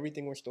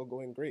 everything was still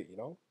going great.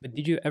 But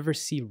did you ever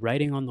see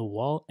writing on the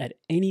wall at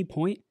any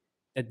point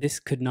that this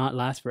could not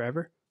last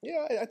forever?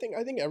 Yeah, I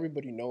think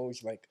everybody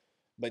knows, like,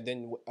 but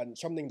then and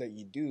something that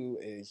you do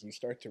is you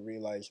start to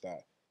realize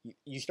that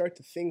you start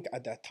to think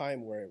at that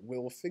time where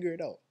we'll figure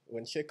it out.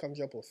 When shit comes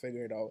up, we'll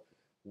figure it out.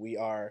 We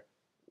are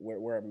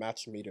we're a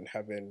match made in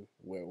heaven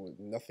where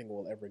nothing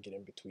will ever get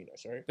in between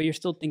us, right? But you're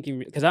still thinking,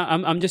 because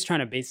I'm just trying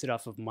to base it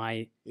off of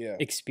my Yeah.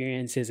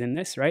 experiences in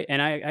this, right?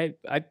 And I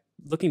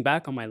looking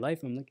back on my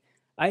life, I'm like,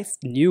 I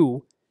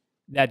knew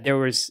that there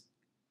was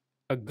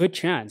a good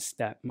chance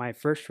that my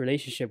first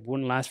relationship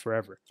wouldn't last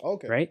forever,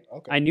 Okay. right?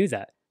 Okay. I knew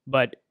that,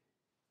 but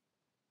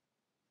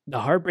the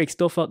heartbreak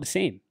still felt the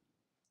same.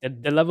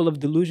 The level of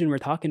delusion we're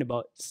talking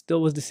about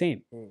still was the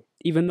same,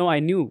 even though I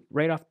knew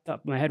right off the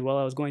top of my head while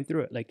I was going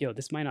through it, like, yo,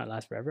 this might not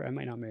last forever. I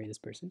might not marry this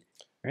person,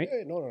 right?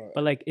 Yeah, no.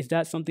 But like, is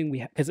that something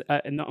we? Because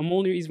and the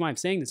only reason why I'm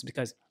saying this is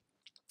because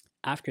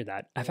after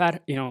that, I've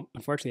had,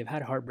 unfortunately, I've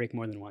had heartbreak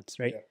more than once,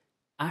 right? Yeah.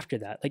 After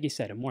that, like you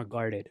said, I'm more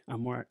guarded.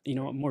 I'm more,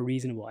 I'm more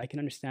reasonable. I can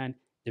understand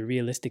the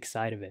realistic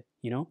side of it,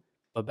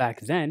 But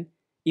back then,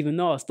 even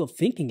though I was still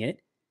thinking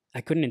it, I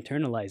couldn't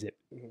internalize it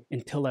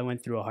until I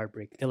went through a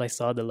heartbreak, until I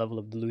saw the level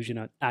of delusion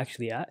I'm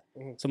actually at.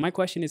 So my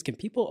question is, can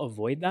people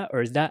avoid that,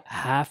 or does that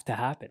have to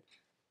happen?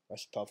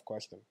 That's a tough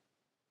question.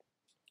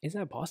 Is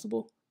that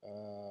possible?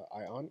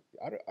 I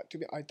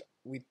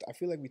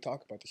feel like we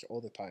talk about this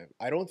all the time.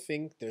 I don't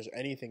think there's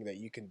anything that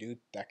you can do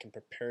that can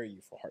prepare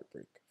you for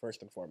heartbreak,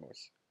 first and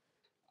foremost.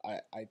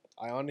 I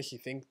honestly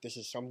think this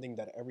is something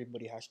that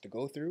everybody has to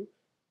go through.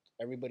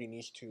 Everybody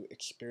needs to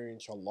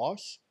experience a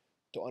loss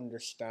to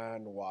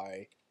understand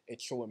why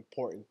it's so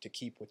important to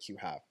keep what you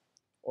have,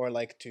 or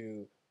like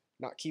to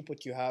not keep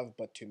what you have,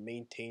 but to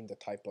maintain the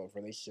type of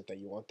relationship that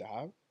you want to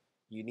have.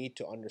 You need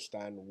to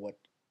understand what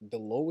the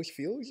lowest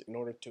feels in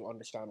order to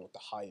understand what the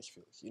highest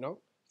feels,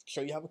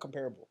 So you have a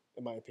comparable,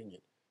 in my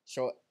opinion.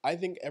 So I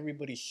think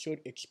everybody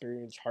should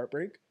experience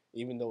heartbreak,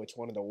 even though it's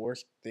one of the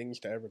worst things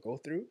to ever go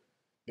through,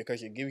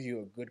 because it gives you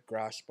a good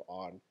grasp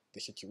on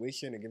the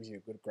situation. It gives you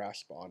a good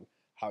grasp on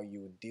how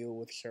you would deal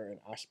with certain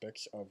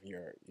aspects of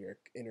your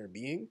inner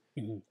being,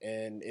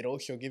 and it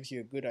also gives you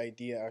a good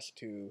idea as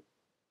to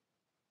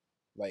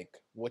like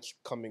what's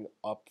coming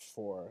up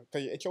for,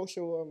 because it's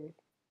also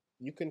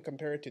you can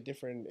compare it to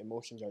different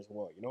emotions as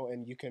well,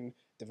 and you can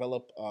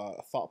develop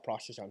a thought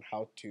process on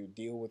how to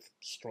deal with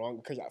strong,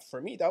 because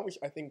for me that was,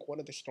 I think, one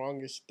of the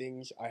strongest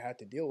things I had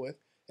to deal with,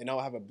 and now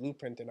I have a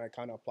blueprint and I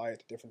kind of apply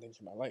it to different things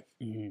in my life.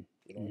 What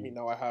I mean?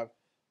 Now I have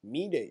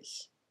me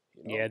days.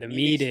 Yeah, the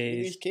me days.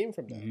 Me days came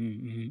from that.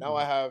 Now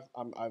I have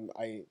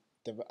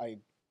I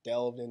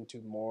delved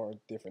into more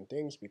different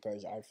things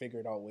because I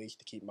figured out ways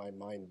to keep my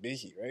mind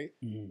busy, right?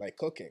 Like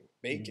cooking,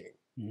 baking.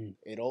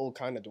 It all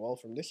kind of dwell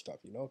from this stuff,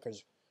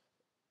 because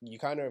you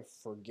kind of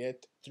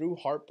forget through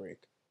heartbreak,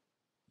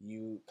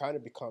 you kind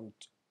of become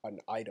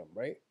an item,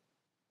 right?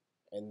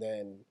 And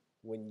then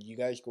when you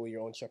guys go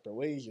your own separate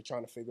ways, you're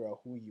trying to figure out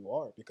who you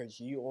are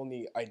because you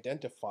only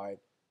identified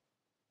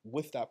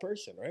with that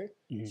person, right?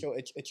 So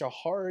it's a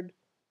hard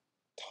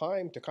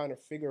time to kind of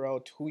figure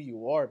out who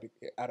you are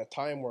at a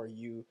time where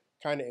you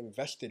kind of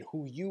invested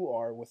who you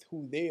are with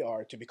who they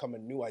are to become a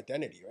new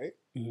identity, right?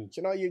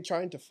 So now you're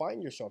trying to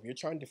find yourself. You're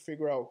trying to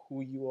figure out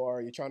who you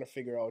are. You're trying to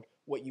figure out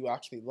what you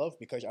actually love,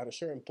 because at a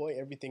certain point,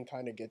 everything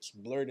kind of gets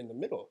blurred in the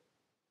middle,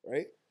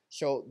 right?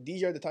 So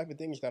these are the type of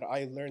things that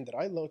I learned that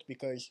I loved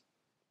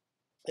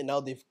and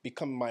now they've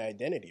become my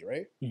identity,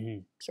 right?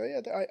 So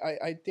yeah,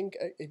 I think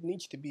it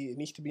needs to be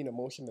an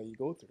emotion that you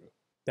go through.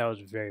 That was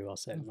very well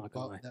said. I'm not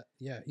gonna lie.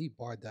 Yeah, he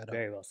barred that up.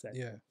 Very well said.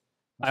 Yeah.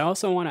 I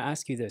also want to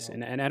ask you this,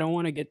 and I don't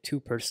want to get too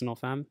personal,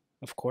 fam,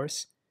 of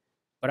course,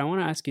 but I want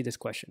to ask you this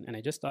question, and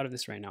I just thought of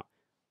this right now.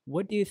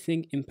 What do you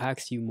think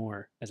impacts you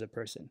more as a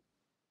person?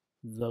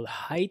 The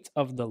height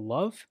of the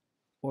love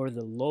or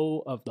the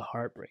low of the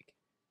heartbreak?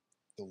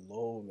 The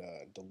low,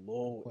 man. The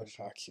low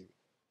impacts you.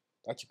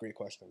 That's a great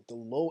question. The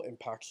low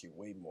impacts you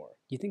way more.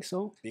 You think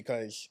so?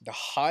 Because the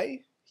high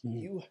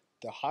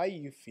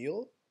you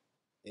feel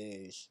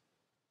is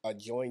a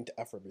joint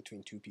effort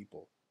between two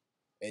people,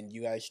 and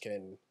you guys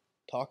can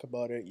talk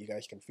about it. You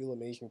guys can feel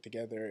amazing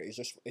together.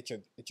 It's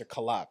a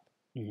collab.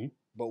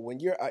 But when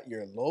you're at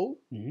your low,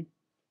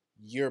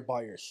 you're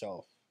by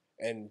yourself,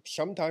 and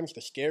sometimes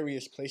the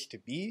scariest place to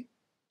be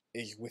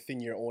is within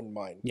your own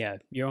mind. Yeah,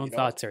 your own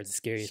thoughts are the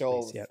scariest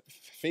place. Yeah.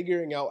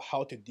 Figuring out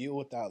how to deal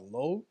with that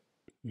low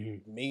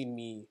made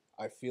me,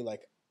 I feel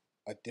like,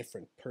 a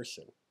different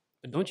person.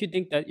 But don't you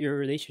think that your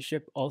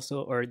relationship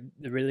also, or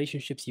the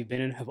relationships you've been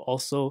in, have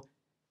also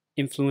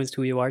influenced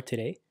who you are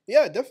today?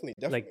 Yeah, definitely.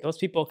 Like those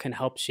people can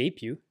help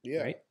shape you.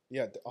 Yeah, right?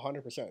 Yeah,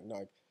 100%.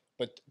 No,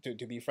 but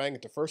to be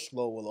frank, the first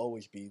low will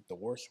always be the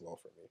worst low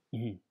for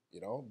me.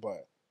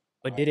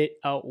 But did it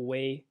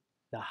outweigh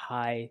the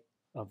high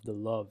of the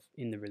love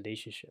in the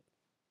relationship?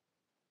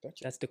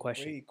 That's the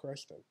question. Great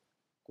question.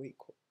 Great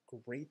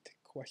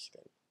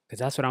question. Because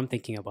that's what I'm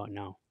thinking about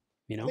now.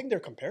 I think they're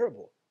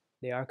comparable.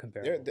 They are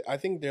comparable. I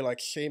think they're like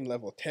same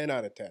level, 10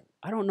 out of 10.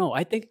 I don't know.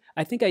 I think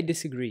I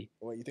disagree.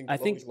 What, you think the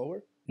low is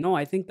lower? No,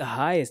 I think the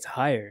high is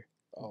higher.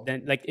 Oh.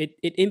 Than, like, it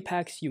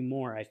impacts you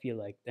more, I feel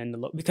like, than the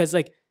low. Because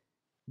like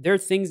there are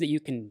things that you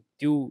can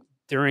do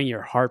during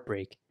your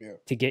heartbreak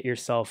to get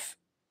yourself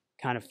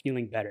kind of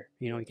feeling better.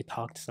 You could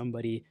talk to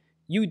somebody.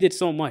 You did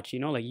so much,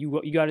 like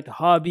you got into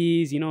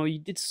hobbies, you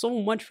did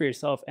so much for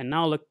yourself, and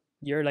now look,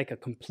 you're like a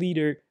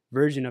completer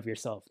version of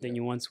yourself than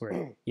Yeah. you once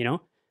were, you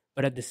know?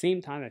 But at the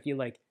same time, I feel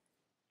like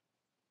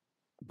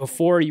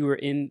before you were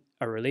in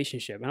a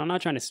relationship, and I'm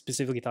not trying to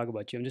specifically talk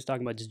about you, I'm just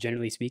talking about just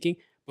generally speaking,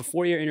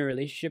 before you're in a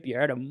relationship,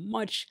 you're at a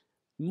much,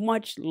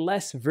 much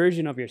less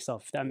version of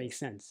yourself, if that makes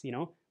sense, you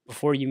know?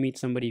 Before you meet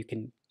somebody who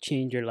can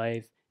change your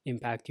life,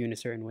 impact you in a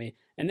certain way.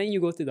 And then you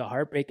go through the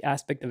heartbreak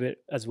aspect of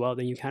it as well,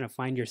 then you kind of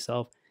find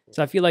yourself.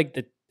 So I feel like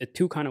the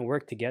two kind of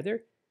work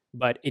together,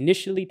 but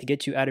initially to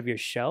get you out of your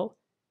shell,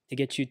 to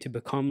get you to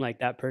become like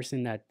that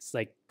person that's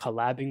like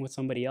collabing with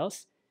somebody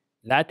else,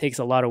 that takes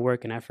a lot of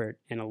work and effort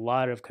and a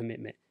lot of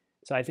commitment.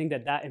 So I think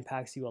that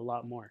impacts you a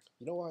lot more.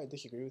 You know why I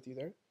disagree with you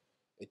there?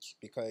 It's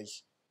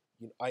because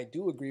I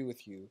do agree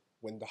with you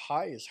when the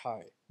high is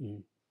high,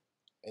 Mhm.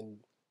 and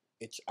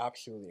it's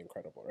absolutely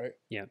incredible, right?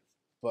 Yeah.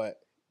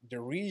 But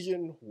the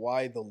reason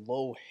why the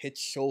low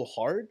hits so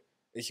hard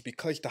is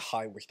because the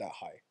high was that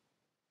high.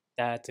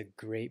 That's a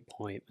great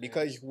point.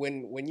 Because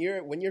when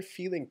you're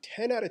feeling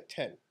 10 out of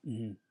 10,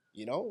 Mm-hmm.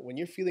 you know, when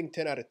you're feeling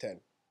 10 out of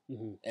 10,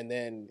 Mm-hmm. and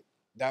then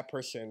that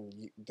person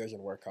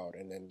doesn't work out,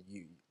 and then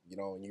you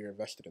know, and you're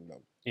invested in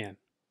them, Yeah.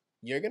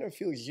 you're gonna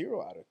feel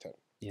 0 out of 10.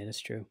 Yeah, that's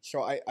true.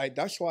 So I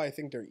that's why I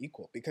think they're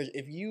equal. Because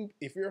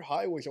if your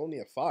high was only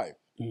a 5,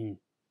 Mm-hmm.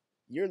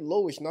 your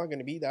low is not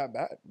gonna be that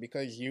bad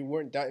because you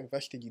weren't that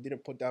invested. You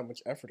didn't put that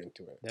much effort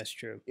into it. That's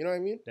true. You know what I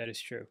mean? That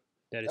is true.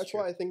 That is That's true.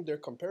 why I think they're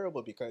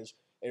comparable, because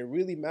it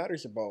really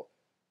matters about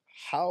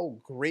how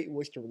great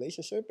was the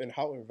relationship and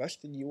how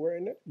invested you were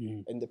in it.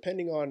 Mm-hmm. And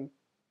depending on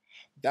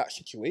that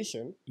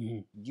situation, Mm-hmm.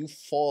 you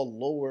fall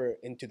lower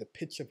into the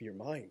pits of your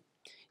mind.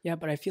 Yeah,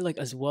 but I feel like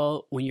as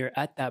well, when you're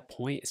at that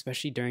point,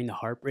 especially during the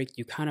heartbreak,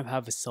 you kind of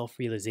have a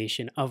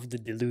self-realization of the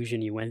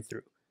delusion you went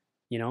through.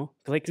 You know,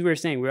 like we were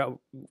saying,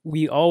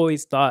 we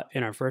always thought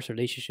in our first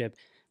relationship,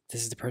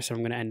 this is the person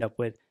I'm going to end up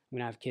with. I'm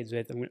going to have kids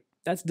with.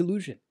 That's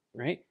delusion,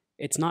 right?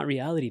 It's not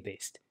reality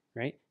based,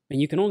 right?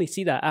 And you can only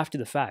see that after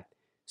the fact.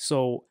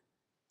 So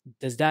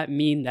does that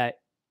mean that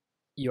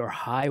your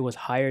high was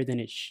higher than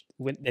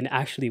than it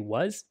actually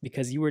was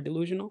because you were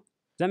delusional?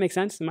 Does that make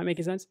sense? Am I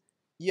making sense?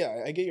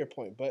 Yeah, I get your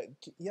point, but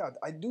yeah,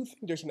 I do think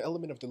there's an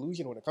element of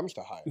delusion when it comes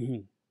to high.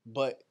 Mm-hmm.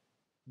 But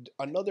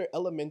another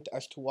element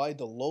as to why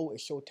the low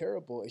is so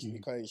terrible is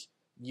because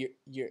you're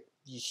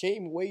the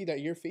same way that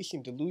you're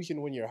facing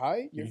delusion when you're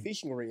high, you're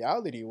facing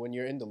reality when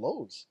you're in the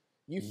lows.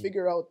 You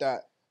figure out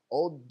that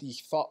all these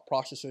thought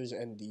processes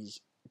and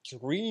these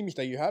dreams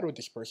that you had with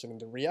this person and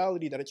the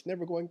reality that it's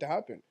never going to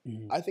happen.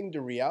 I think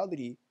the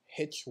reality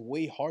hits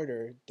way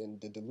harder than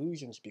the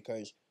delusions,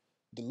 because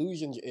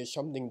delusions is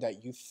something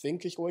that you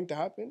think is going to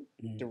happen.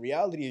 The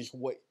reality is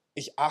what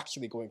is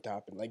actually going to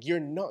happen. Like, you're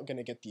not going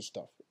to get these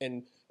stuff.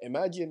 And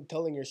imagine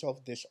telling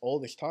yourself this all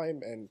this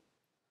time, and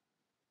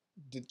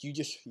that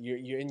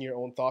you're in your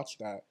own thoughts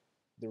that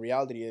the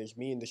reality is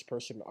me and this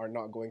person are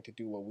not going to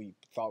do what we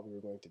thought we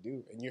were going to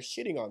do, and you're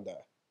sitting on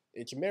that.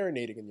 It's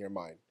marinating in your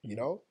mind, you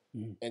know.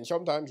 And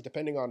sometimes,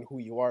 depending on who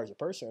you are as a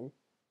person,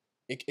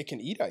 it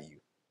can eat at you.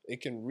 It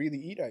can really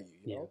eat at you,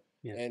 you know.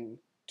 Yeah. And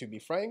to be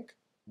frank,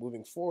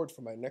 moving forward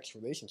for my next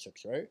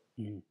relationships, right,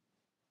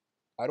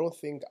 I don't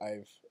think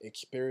I've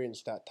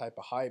experienced that type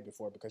of high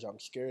before, because I'm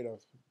scared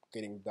of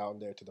getting down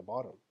there to the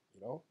bottom,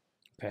 you know.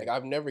 Okay. Like,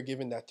 I've never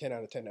given that 10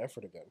 out of 10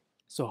 effort again.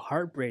 So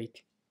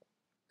heartbreak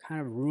kind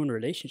of ruined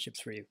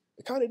relationships for you.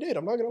 It kind of did.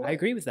 I'm not gonna lie. I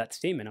agree with that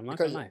statement. I'm not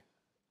gonna lie.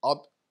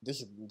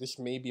 This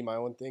may be my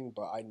own thing,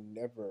 but I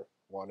never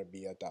want to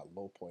be at that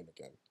low point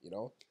again. You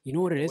know. You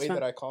know what it the is? way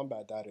that I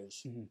combat that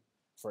is, Mhm.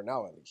 for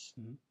now at least,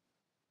 Mhm.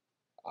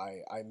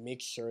 I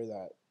make sure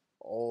that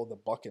all the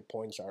bucket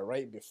points are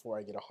right before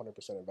I get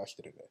 100%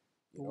 invested in it.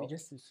 You know?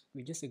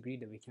 We just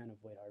agreed that we can't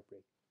avoid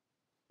heartbreak.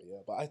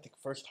 Yeah, but I think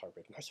first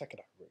heartbreak, not second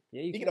heartbreak.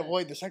 Yeah, you can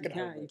avoid the second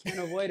You heartbreak. can't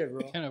avoid it,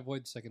 bro. You can't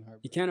avoid the second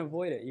heartbreak. You can't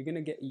avoid it. You're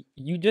gonna get.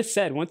 You just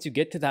said once you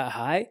get to that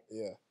high,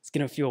 Yeah. it's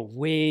gonna feel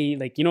way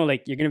like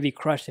like you're gonna be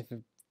crushed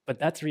but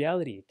that's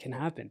reality. It can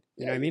happen.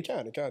 You know what I mean?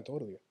 It can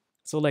totally.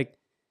 So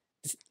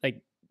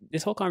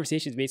this whole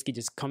conversation is basically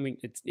just coming.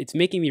 It's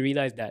making me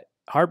realize that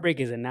heartbreak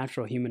is a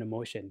natural human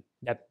emotion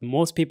that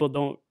most people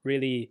don't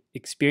really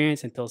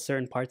experience until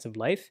certain parts of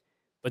life.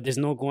 But there's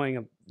no going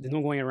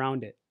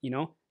around it. You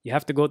know, you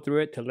have to go through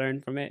it to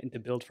learn from it and to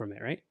build from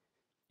it. Right?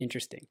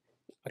 Interesting.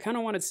 I kind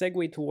of want to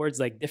segue towards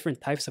like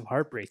different types of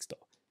heartbreaks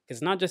though.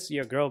 Because not just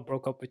your girl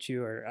broke up with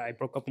you or I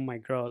broke up with my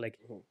girl. Like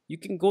you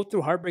can go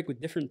through heartbreak with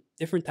different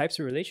types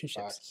of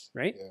relationships, Facts.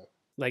 right? Yeah.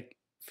 Like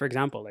for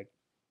example, like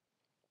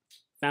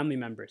family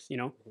members. You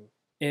know,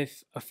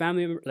 if a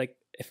family member, like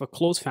if a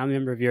close family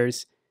member of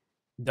yours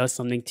does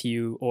something to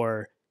you,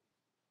 or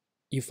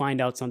you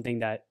find out something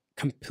that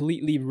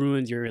completely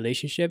ruins your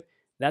relationship,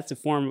 that's a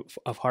form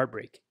of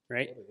heartbreak,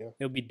 right? Yeah.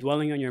 It'll be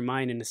dwelling on your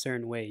mind in a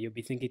certain way. You'll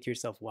be thinking to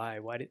yourself, why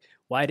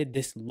did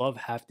this love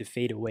have to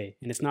fade away?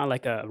 And it's not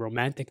like a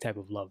romantic type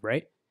of love,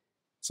 right?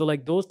 So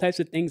like those types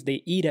of things,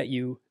 they eat at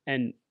you.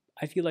 And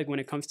I feel like when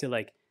it comes to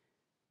like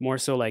more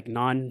so like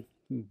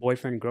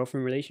non-boyfriend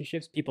girlfriend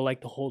relationships, people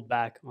like to hold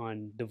back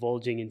on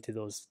divulging into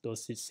those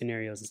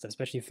scenarios and stuff,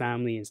 especially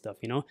family and stuff,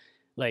 you know?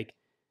 Like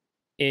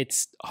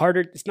it's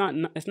harder. It's not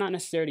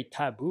necessarily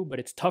taboo, but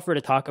it's tougher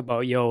to talk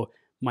about. Yo,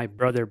 my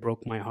brother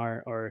broke my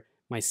heart, or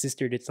my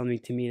sister did something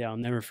to me that I'll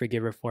never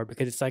forgive her for,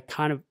 because it's like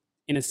kind of,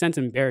 in a sense,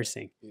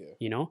 embarrassing. Yeah.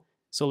 You know.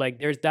 So like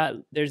there's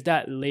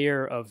that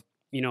layer of,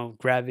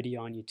 gravity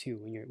on you too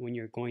when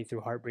you're going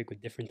through heartbreak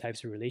with different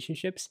types of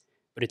relationships.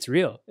 But it's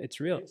real. It's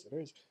real. It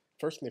is.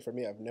 Personally, for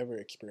me, I've never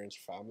experienced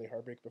family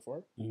heartbreak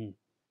before, Hmm.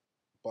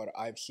 but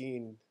I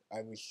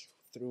was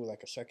through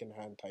like a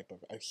secondhand type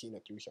of, I've seen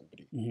it through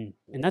somebody. Hmm.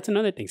 And that's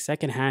another thing.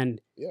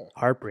 Secondhand Yeah,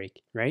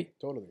 heartbreak, right?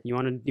 totally. You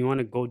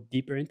wanna go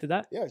deeper into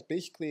that? Yeah, it's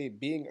basically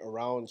being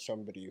around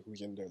somebody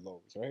who's in their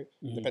lows, right?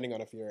 Hmm. Depending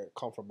on if you're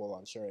comfortable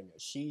on sharing it.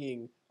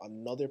 Seeing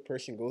another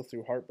person go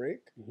through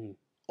heartbreak Hmm.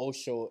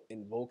 also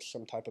invokes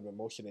some type of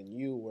emotion in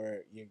you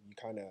where you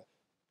kind of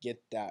get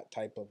that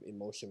type of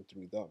emotion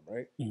through them,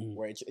 right? Hmm.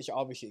 Where it's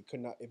obviously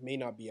it may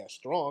not be as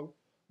strong,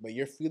 but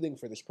you're feeling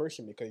for this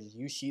person because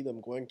you see them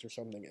going through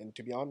something, and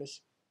to be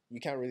honest, you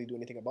can't really do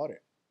anything about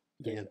it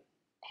Yeah, because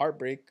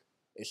heartbreak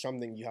is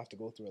something you have to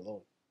go through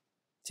alone.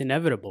 it's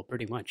inevitable,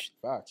 pretty much.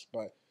 Facts.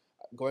 But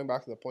going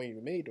back to the point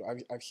you made,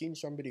 I've seen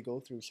somebody go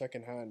through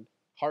secondhand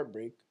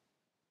heartbreak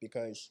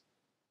because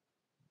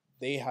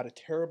they had a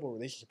terrible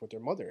relationship with their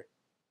mother,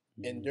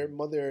 and their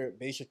mother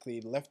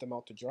basically left them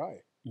out to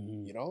dry,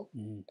 Hmm. you know?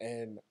 Hmm.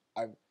 And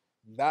I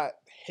that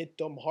hit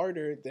them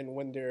harder than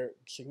when their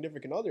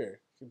significant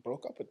other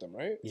broke up with them,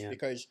 right? It's Yeah.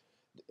 because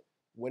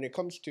when it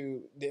comes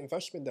to the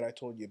investment that I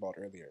told you about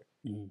earlier,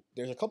 Hmm.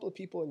 there's a couple of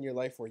people in your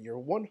life where you're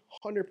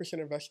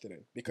 100% invested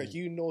in because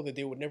you know that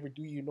they would never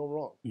do you no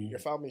wrong. Your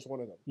family is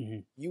one of them. Hmm.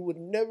 You would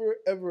never,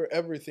 ever,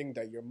 ever think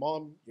that your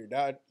mom, your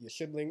dad, your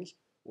siblings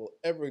will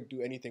ever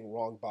do anything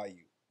wrong by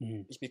you.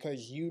 Hmm. It's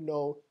because you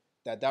know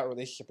that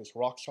relationship is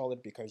rock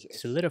solid because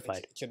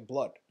Solidified. it's in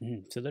blood.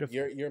 Solidified.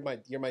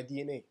 You're my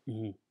DNA.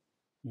 Hmm.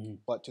 Hmm.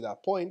 But to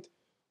that point,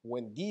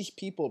 when these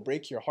people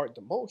break your heart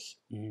the most,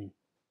 Hmm.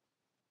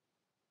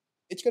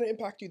 it's going to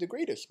impact you the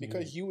greatest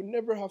because you would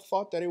never have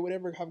thought that it would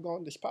ever have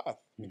gone this path.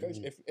 Because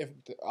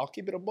I'll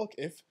keep it a book,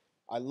 if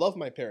I love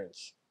my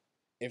parents,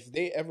 if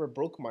they ever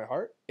broke my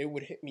heart, it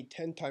would hit me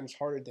 10 times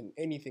harder than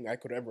anything I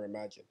could ever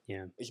imagine.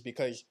 Yeah. It's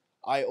because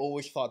I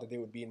always thought that they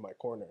would be in my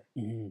corner.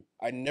 Hmm.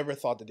 I never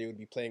thought that they would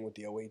be playing with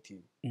the away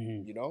team,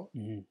 Hmm. you know?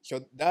 Hmm. So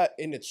that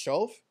in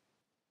itself,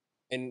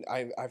 and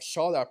I've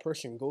saw that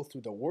person go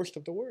through the worst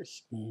of the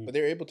worst, Hmm. but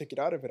they're able to get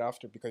out of it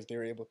after because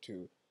they're able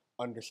to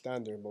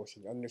understand their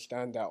emotions,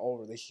 understand that all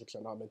relationships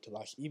are not meant to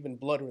last. Even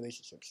blood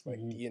relationships, like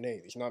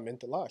DNA, it's not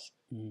meant to last.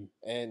 Hmm.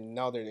 And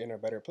now they're in a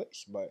better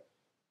place. But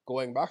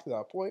going back to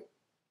that point,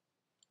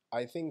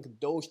 I think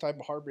those type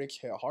of heartbreaks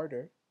hit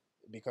harder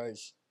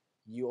because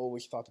you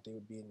always thought that they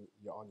would be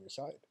on your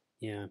side.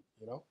 Yeah.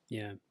 You know?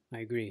 Yeah, I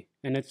agree.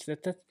 And that's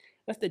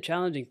the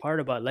challenging part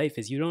about life,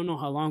 is you don't know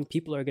how long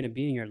people are going to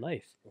be in your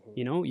life. Mhm.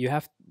 You know, you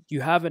have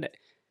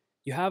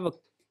a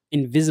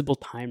invisible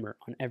timer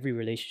on every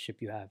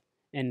relationship you have.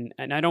 And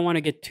I don't want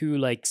to get too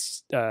like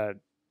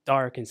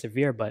dark and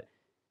severe, but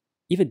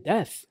even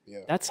death,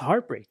 Yeah. that's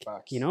heartbreak.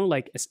 Facts. You know,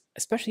 like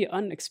especially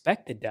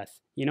unexpected death,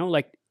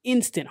 like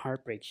instant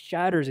heartbreak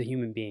shatters a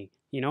human being,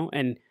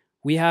 and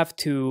we have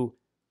to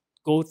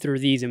go through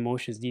these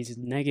emotions, these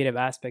negative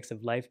aspects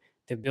of life,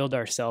 to build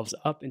ourselves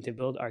up and to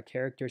build our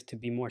characters to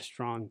be more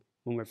strong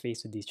when we're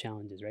faced with these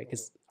challenges, right?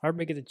 Because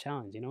heartbreak is a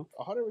challenge,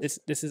 100%.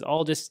 This is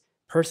all just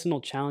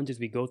personal challenges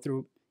we go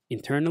through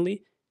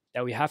internally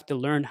that we have to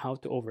learn how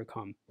to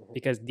overcome,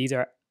 because these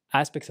are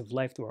aspects of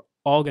life that we're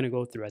all going to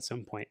go through at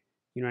some point.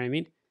 You know what I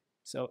mean?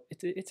 So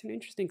it's an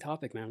interesting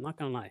topic, man. I'm not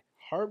gonna lie.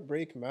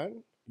 Heartbreak,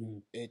 man,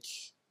 Mhm.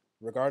 it's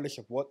regardless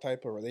of what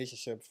type of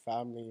relationship,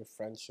 family,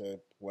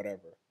 friendship,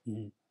 whatever.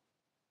 Mhm.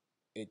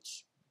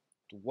 It's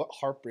what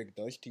heartbreak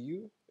does to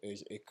you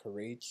is it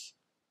creates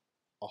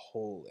a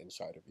hole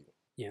inside of you.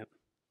 Yep.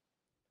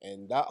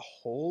 And that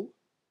hole,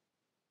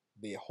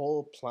 the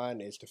whole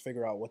plan is to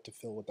figure out what to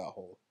fill with that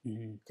hole.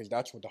 Mhm. Because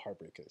that's what the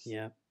heartbreak is.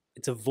 Yeah.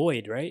 It's a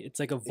void, right? It's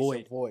like a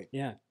void. It's a void.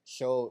 Yeah.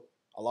 So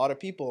a lot of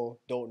people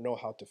don't know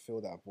how to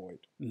fill that void.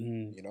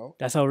 Mhm. You know?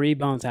 That's how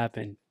rebounds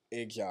happen.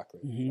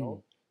 Exactly. Mhm. You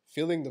know?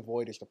 Filling the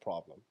void is the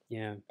problem.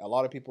 Yeah. A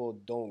lot of people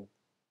don't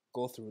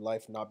go through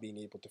life not being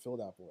able to fill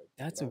that void.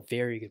 That's you a know?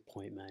 very good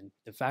point, man.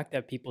 The fact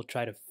that people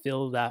try to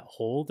fill that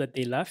hole that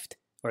they left,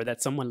 or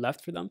that someone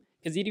left for them,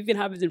 because it even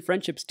happens in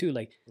friendships too.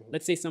 Like,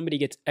 let's say somebody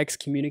gets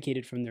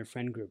excommunicated from their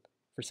friend group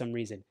for some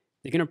reason.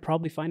 They're gonna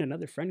probably find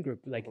another friend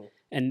group,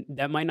 and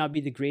that might not be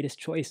the greatest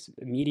choice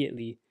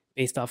immediately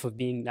based off of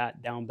being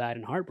that down bad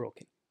and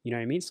heartbroken. You know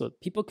what I mean? So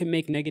people can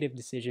make negative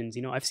decisions.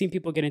 I've seen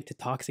people get into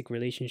toxic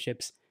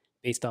relationships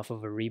based off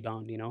of a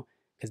rebound.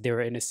 Because they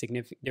were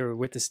they were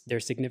with their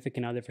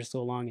significant other for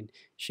so long, and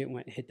shit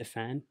hit the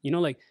fan.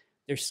 Like,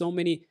 there's so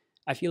many.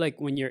 I feel like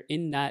when you're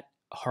in that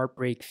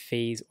heartbreak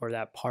phase or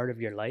that part of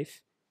your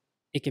life,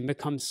 it can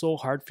become so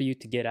hard for you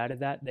to get out of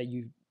that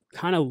you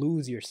kind of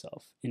lose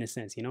yourself in a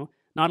sense.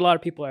 Not a lot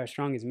of people are as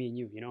strong as me and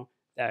you,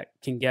 that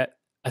can get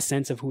a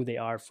sense of who they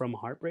are from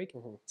heartbreak.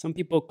 Some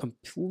people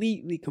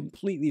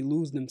completely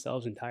lose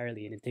themselves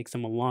entirely, and it takes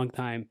them a long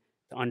time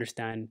to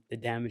understand the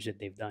damage that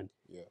they've done.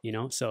 Yeah. You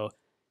know, so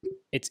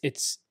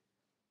it's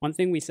one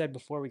thing we said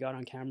before we got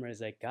on camera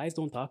is like guys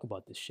don't talk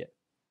about this shit.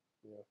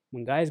 Yeah.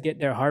 When guys get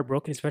their heart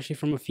broken, especially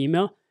from a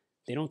female,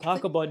 they don't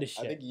talk about this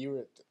I shit. think you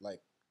were like,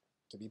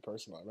 to be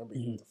personal, I remember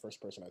you Mhm. were the first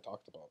person I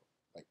talked about,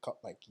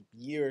 like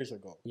years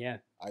ago. Yeah.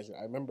 I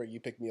remember you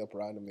picked me up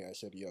randomly. I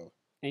said, "Yo."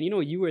 And you know,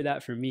 you were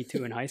that for me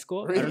too in high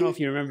school. I don't know Really? if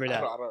you remember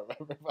that. I don't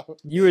remember.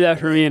 You were that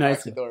for me in I high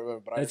actually school. don't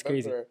remember, but That's I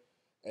crazy. remember.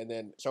 And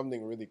then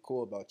something really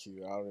cool about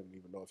you, I don't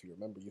even know if you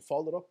remember. You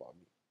followed up on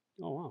me.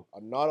 Oh wow.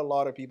 Not a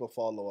lot of people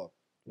follow up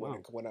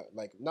Wow. when I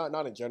like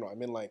not in general. I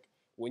mean, like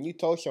when you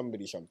tell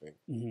somebody something,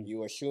 Mhm.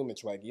 you assume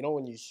it's like, you know,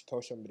 when you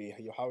tell somebody,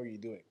 how are you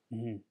doing?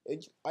 Mhm.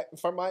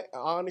 From my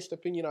honest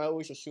opinion, I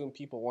always assume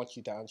people want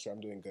you to answer, "I'm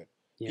doing good."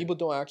 Yeah. People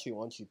don't actually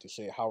want you to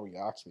say, "How are you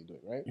actually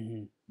doing?" Right?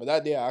 Mhm. But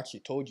that day, I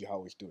actually told you how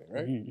I was doing,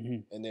 right? Mhm.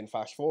 Mhm. And then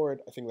fast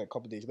forward, I think like a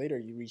couple days later,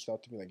 you reached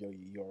out to me like, "Yo,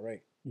 you're all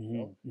right." You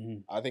know? Mhm.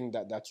 Mhm. I think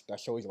that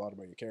shows a lot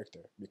about your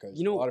character, because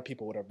You know- a lot of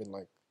people would have been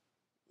like,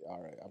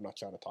 "All right, I'm not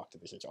trying to talk to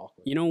this. It's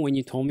awkward." You know, when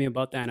you told me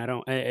about that, and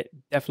I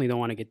definitely don't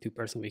want to get too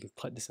personal. We can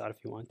cut this out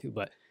if you want to.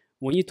 But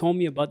when you told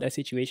me about that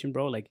situation,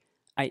 bro, like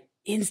I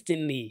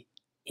instantly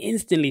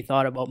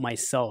thought about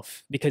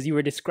myself because you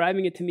were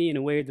describing it to me in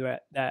a way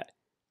that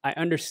I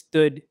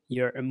understood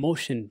your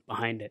emotion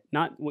behind it,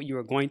 not what you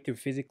were going through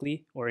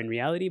physically or in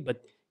reality,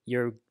 but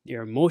your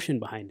emotion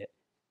behind it.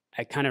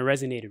 I kind of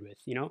resonated with,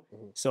 you know.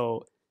 Mhm.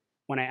 So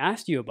when I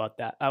asked you about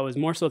that, I was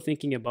more so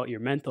thinking about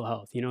your mental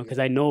health, you know, because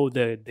Yeah. I know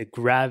the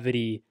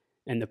gravity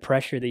and the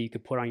pressure that you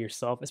could put on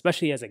yourself,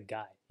 especially as a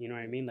guy. You know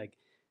what I mean? Like,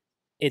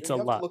 it's You a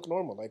have lot. to look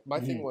normal. Like my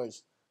thing Mhm.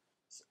 was,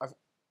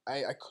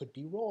 I could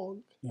be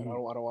wrong, and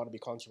Mhm. I don't want to be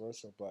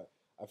controversial, but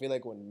I feel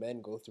like when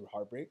men go through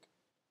heartbreak,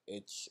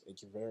 it's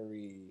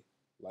very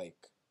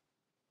like,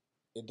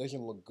 it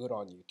doesn't look good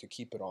on you to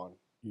keep it on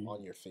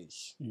Mhm. your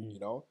face. Mhm. You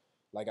know,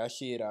 like I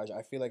see it as,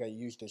 I feel like I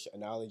used this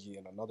analogy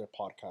in another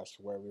podcast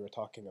where we were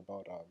talking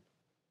about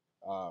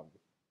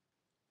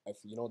if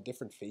you know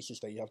different faces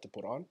that you have to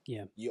put on.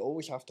 Yeah. You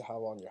always have to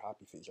have on your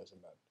happy face as a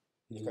man,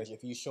 Mhm. because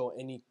if you show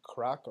any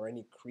crack or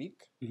any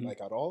creak, Mhm.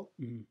 like at all,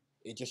 Mhm.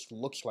 it just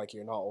looks like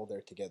you're not all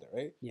there together,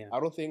 right? Yeah. I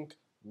don't think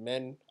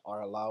men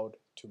are allowed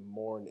to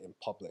mourn in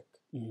public.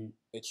 Mhm.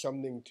 It's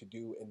something to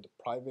do in the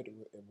private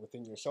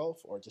within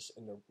yourself, or just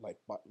in the like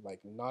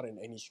not in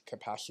any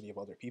capacity of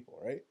other people,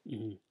 right?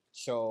 Mhm.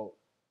 So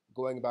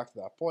going back to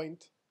that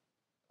point,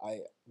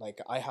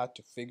 I had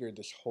to figure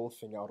this whole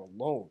thing out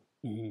alone,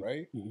 Mhm.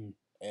 right? Mhm.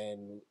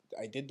 And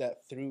I did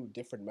that through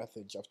different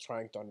methods of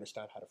trying to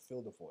understand how to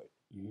fill the void,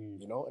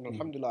 Mhm. you know. And Mhm.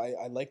 alhamdulillah,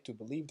 I like to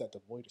believe that the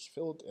void is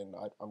filled, and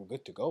I'm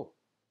good to go,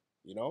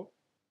 you know.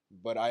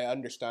 But I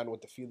understand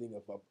what the feeling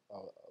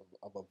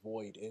of a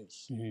void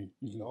is, Mhm.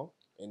 you Mhm. know.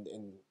 And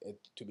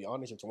to be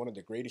honest, it's one of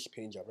the greatest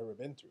pains I've ever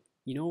been through.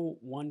 You know,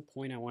 one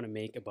point I want to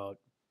make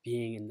about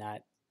being in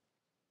that,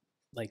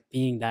 like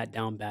being that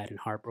down bad and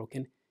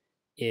heartbroken,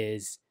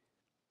 is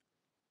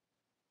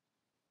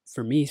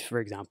for me, for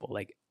example,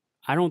 like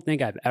I don't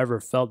think I've ever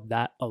felt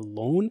that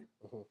alone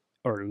Mhm.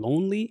 or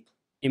lonely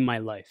in my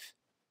life,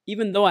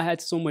 even though I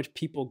had so much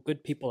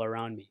good people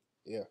around me.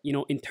 Yeah. You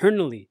know,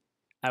 internally,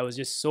 I was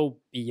just so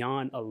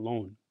beyond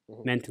alone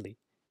Mhm. mentally,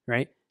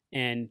 right?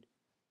 And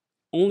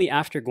only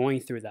after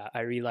going through that,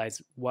 I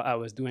realized what I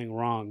was doing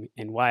wrong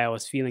and why I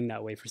was feeling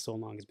that way for so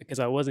long is because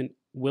I wasn't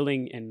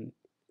willing and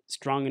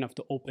strong enough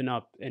to open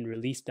up and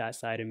release that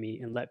side of me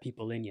and let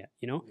people in yet,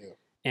 you know? Yeah.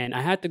 And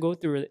I had to go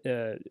through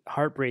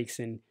heartbreaks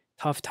and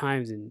tough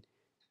times and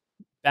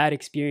bad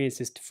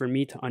experiences for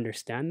me to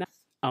understand that.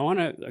 I want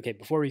to, okay,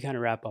 before we kind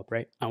of wrap up,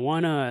 right? I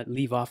want to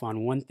leave off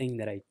on one thing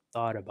that I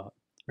thought about,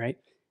 right?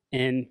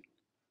 And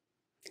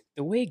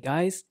the way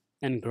guys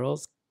and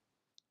girls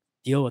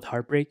deal with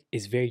heartbreak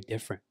is very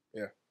different.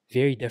 Yeah.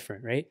 Very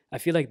different, right? I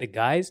feel like the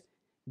guys,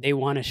 they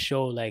want to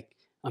show like,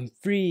 I'm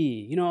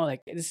free, you know,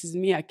 like this is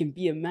me. I can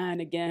be a man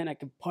again. I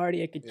can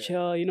party. I can Yeah.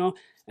 chill, you know?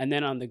 And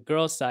then on the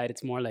girl side,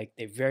 it's more like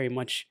they very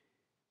much,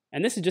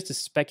 and this is just a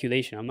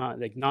speculation. I'm not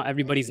like, not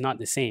everybody's not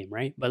the same,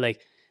 right? But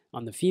like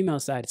on the female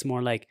side, it's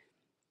more like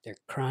they're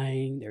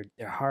crying,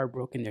 they're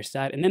heartbroken, they're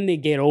sad, and then they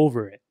get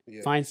over it,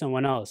 Yeah. find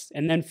someone else,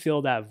 and then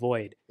fill that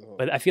void. Uh-huh.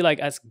 But I feel like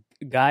as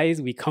guys,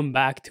 we come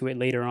back to it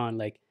later on.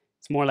 Like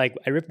it's more like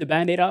I ripped the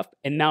band-aid off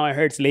and now it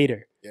hurts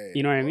later. Yeah, yeah.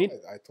 You know what I No, mean?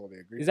 I totally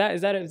agree. Is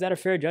that a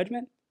fair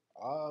judgment?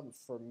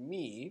 For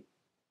me,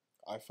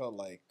 I felt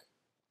like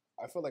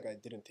I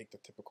didn't take the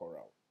typical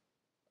route.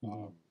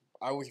 Mhm.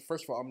 I was,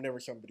 first of all, I'm never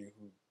somebody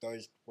who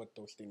does what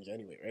those things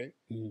anyway, right?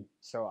 Mhm.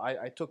 So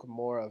I took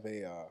more of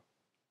a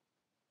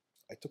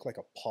I took like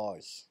a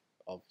pause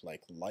of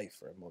like life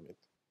for a moment,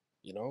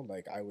 you know.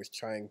 Like I was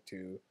trying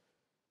to,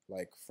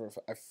 like,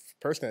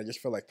 personally, I just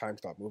feel like time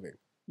stopped moving,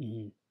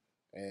 Mhm.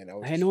 and I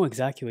was I know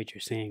exactly what you're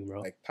saying,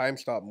 bro. like, time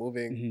stopped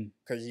moving, Mhm.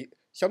 because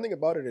something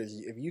about it is,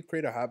 if you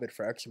create a habit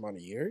for X amount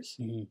of years,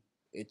 Mhm.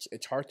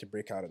 it's hard to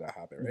break out of that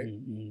habit, right?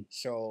 Mhm. Mhm.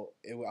 So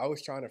I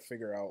was trying to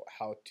figure out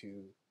how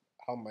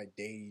my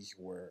days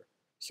were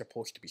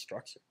supposed to be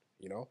structured,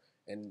 you know.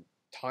 And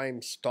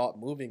time stopped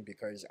moving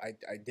because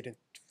I didn't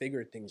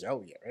figure things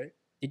out yet, right?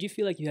 Did you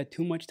feel like you had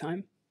too much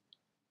time?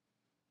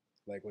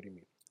 Like, what do you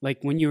mean? Like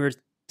when you were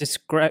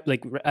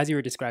as you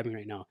were describing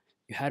right now,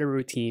 you had a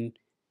routine,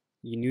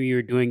 you knew you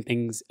were doing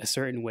things a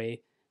certain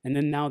way, and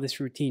then now this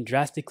routine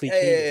drastically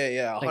changes.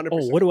 Yeah, Like, 100%.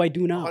 oh, what do I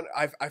do now?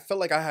 I felt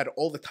like I had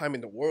all the time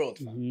in the world.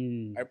 Fam.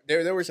 Mhm.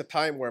 There was a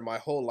time where my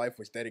whole life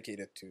was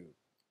dedicated to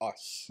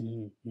us,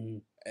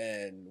 Mhm.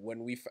 and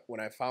when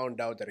I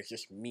found out that it's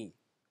just me,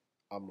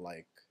 I'm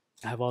like,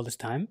 I have all this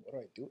time. what do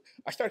I do?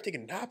 I started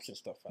taking naps and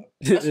stuff. Fam.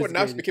 That's That's when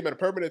naps crazy. became a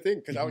permanent thing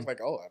because I was Mhm.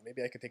 like, oh,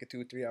 maybe I could take a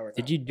 2-3 hour.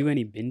 Did nap. you do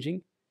any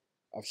binging?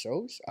 Of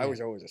shows? I Yeah. was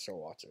always a show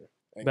watcher.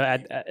 And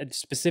But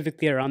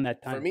specifically around that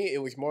for time. me, it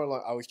was more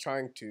like I was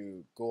trying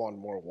to go on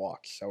more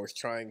walks. I was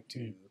trying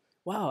to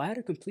Wow, I had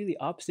a completely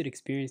opposite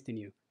experience than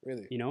you.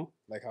 really, You know,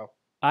 like how?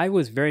 I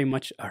was very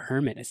much a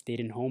hermit. I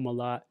stayed in home a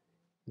lot.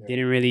 Yeah.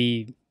 Didn't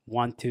really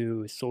want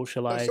to No,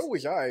 socialize. so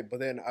was I, but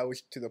then I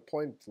was to the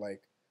point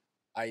like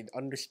I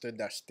understood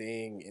that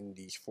staying in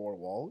these four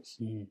walls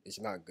Mhm. is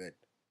not good.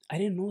 I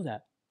didn't know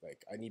that.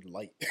 Like I need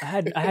light.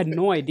 I had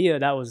no idea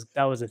that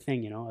was a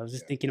thing. You know, I was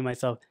just Yeah. thinking to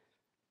myself,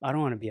 I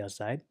don't want to be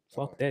outside.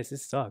 Fuck Uh-huh.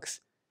 this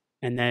sucks.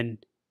 And then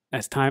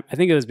as time, I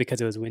think it was because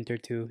it was winter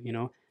too. You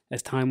know,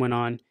 as time went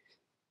on,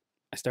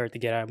 I started to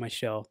get out of my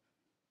shell.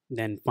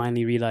 Then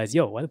finally realized,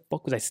 yo, why the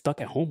fuck was I stuck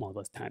at home all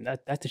this time?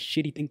 That's a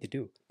shitty thing to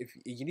do. If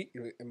you need,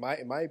 in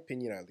my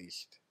opinion at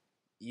least,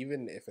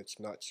 even if it's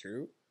not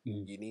true,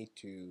 Mm. you need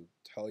to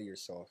tell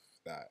yourself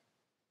that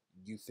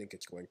you think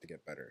it's going to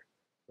get better.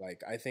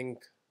 Like I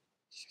think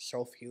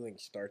self healing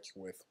starts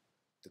with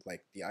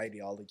the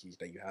ideologies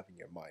that you have in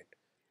your mind.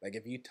 Like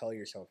if you tell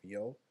yourself,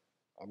 "Yo,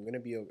 I'm gonna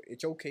be.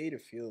 It's okay to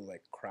feel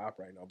like crap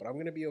right now, but I'm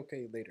gonna be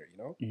okay later." You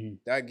know, Mhm.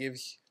 that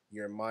gives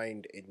your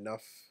mind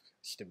enough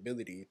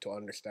stability to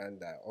understand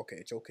that okay,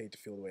 it's okay to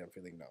feel the way I'm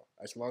feeling now,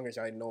 as long as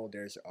I know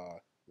there's a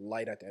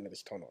light at the end of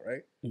this tunnel,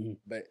 right? Mhm.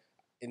 But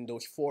in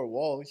those four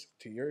walls,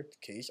 to your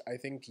case, I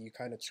think you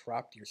kind of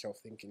trapped yourself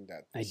thinking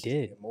that I this is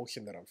did. the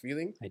emotion that I'm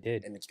feeling, I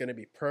did. and it's gonna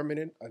be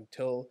permanent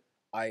until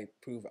I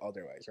prove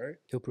otherwise, right?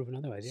 Till proven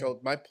otherwise. Yeah. So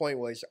my point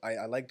was,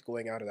 I liked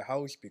going out of the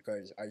house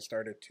because I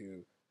started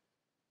to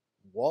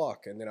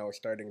walk, and then I was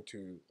starting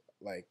to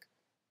like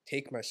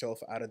take myself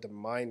out of the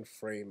mind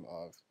frame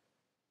of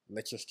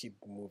let's just keep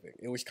moving.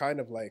 It was kind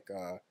of like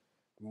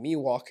me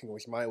walking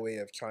was my way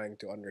of trying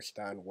to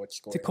understand what's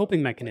going It's a on. coping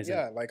Like, mechanism.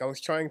 yeah, like I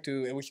was trying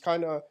to. It was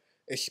kind of.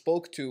 It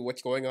spoke to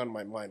what's going on in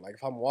my mind. Like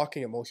if I'm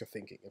walking, I'm also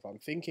thinking. If I'm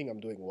thinking, I'm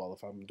doing well.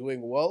 If I'm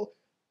doing well,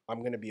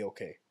 I'm gonna be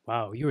okay.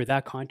 Wow, you were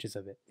that conscious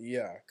of it.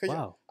 Yeah, because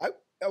Wow,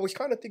 I was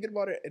kind of thinking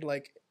about it, and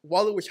like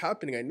while it was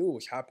happening, I knew it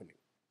was happening.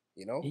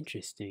 You know,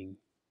 interesting.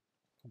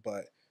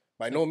 but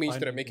by no means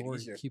did I Finding make it Dory,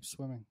 easier. Keep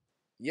swimming.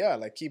 Yeah,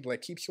 keep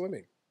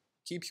swimming,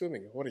 keep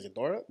swimming. What is it,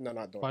 Dora? No,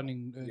 not Dora.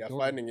 Finding Yeah, Dory.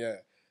 finding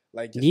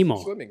like just Nemo.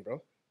 keep swimming,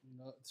 bro.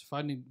 No, it's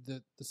finding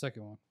the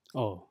second one.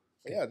 Oh,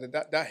 Yeah,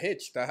 that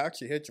hits. That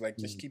actually hits. Like,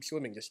 just Mm. keep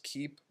swimming. Just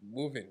keep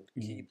moving.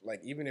 Mhm. Keep like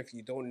even if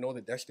you don't know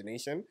the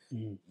destination,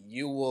 Mhm.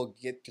 you will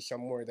get to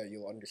somewhere that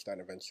you'll understand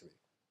eventually.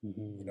 You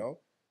Mhm. know,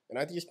 and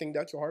I just think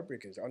that's what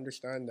heartbreak is.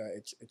 Understand that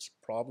it's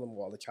a problem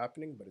while it's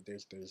happening, but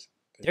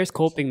There's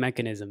coping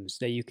mechanisms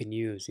that you can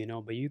use, you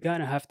know, but you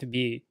gotta have to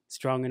be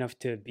strong enough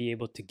to be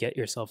able to get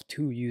yourself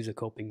to use a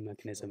coping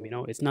mechanism. You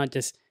know, it's not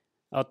just.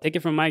 I'll take it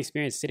from my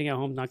experience. Sitting at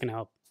home is not gonna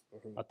help.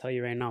 Mhm. I'll tell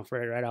you right now,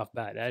 right off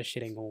bat, that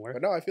shit ain't gonna work.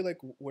 But no, I feel like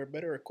we're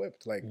better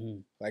equipped.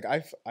 Mhm. Like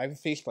I've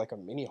faced like a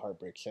mini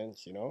heartbreak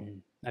since, you know,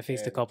 Mhm. I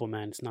faced a And- couple,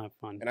 man. It's not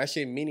fun. and I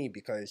say mini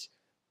because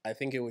I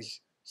think it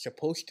was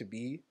supposed to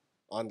be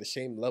on the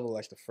same level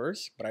as the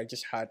first, but I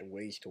just had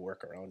ways to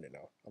work around it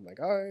now. I'm like,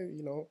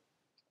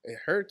 it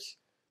hurts.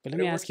 But and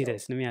let me it ask you works out.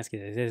 this. Let me ask you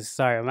this.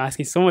 Sorry, I'm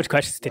asking so much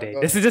questions No, today.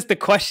 go This is ahead. just the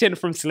question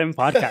from Slim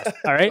Podcast.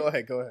 All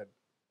right. Go ahead.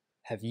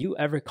 Have you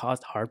ever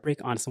caused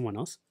heartbreak on someone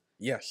else?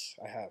 Yes,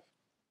 I have.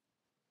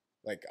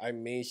 Like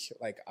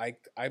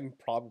I'm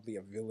probably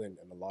a villain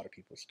in a lot of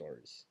people's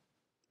stories,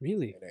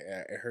 Really? and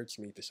it hurts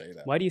me to say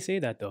that. Why do you say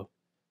that though?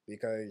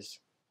 Because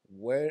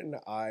when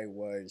I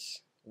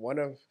was one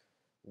of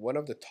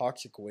the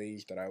toxic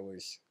ways that I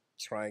was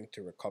trying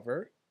to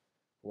recover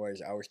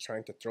was I was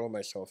trying to throw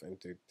myself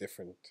into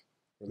different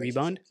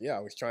Rebound? relationships. Yeah,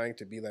 I was trying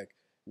to be like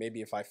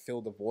maybe if I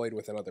fill the void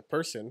with another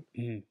person,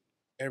 Mhm.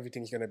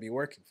 everything's gonna be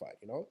working fine,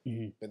 you know.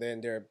 Mhm. But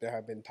then there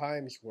have been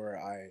times where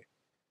I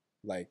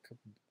like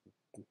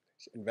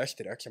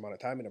invested X amount of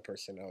time in a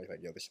person. And I was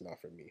like, yo, this is not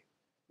for me.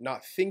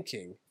 Not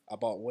thinking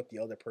about what the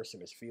other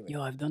person is feeling.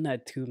 Yo, I've done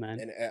that too, man.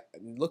 And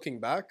looking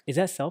back, Is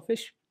that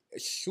selfish?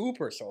 it's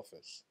super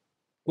selfish.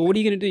 But what are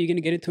you gonna do? You're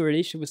gonna get into a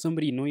relationship with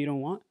somebody you know you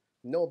don't want?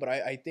 No, but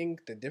I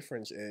think the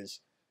difference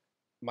is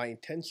my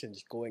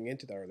intentions going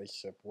into that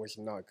relationship was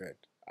not good.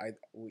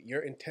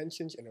 Your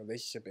intentions in a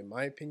relationship, in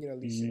my opinion at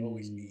least, should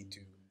always be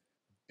to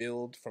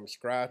build from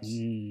scratch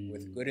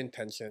with good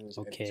intentions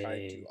and try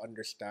Okay. to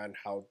understand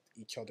how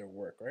each other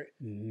work, right?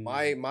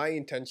 Mm. My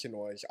intention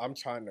was I'm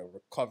trying to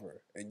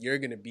recover and you're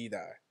gonna be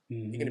that.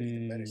 You're gonna be the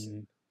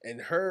medicine.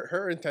 And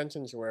her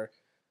intentions were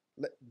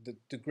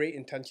the great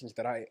intentions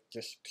that I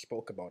just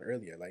spoke about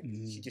earlier. Like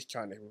she's Mm. just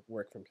trying to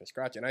work from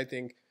scratch, and I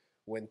think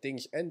when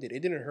things ended, it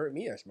didn't hurt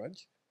me as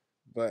much,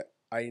 but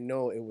I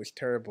know it was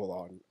terrible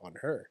on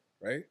her,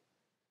 right?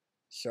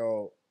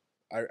 So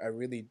I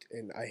really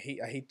and I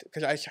hate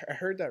because I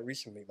heard that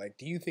recently. Like,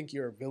 do you think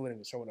you're a villain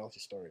in someone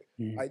else's story?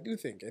 Mm. I do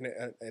think, and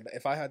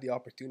if I had the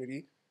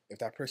opportunity, if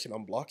that person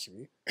unblocks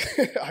me,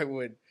 I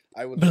would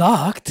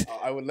Blocked.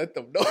 I would let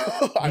them know. I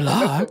would let them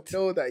Blocked.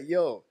 know that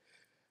yo,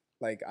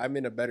 like I'm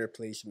in a better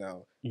place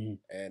now, Mm.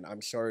 and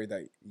I'm sorry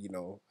that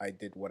I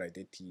did what I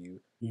did to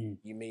you. Mm.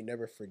 You may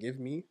never forgive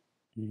me,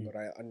 Mm. but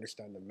I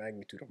understand the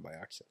magnitude of my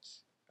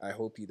actions. I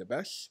hope you the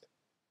best.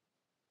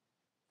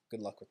 Good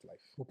luck with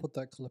life. We'll put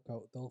that clip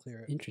out. They'll hear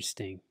it.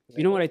 Interesting. Yeah,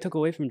 You know what I hopefully. took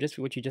away from just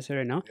what you just said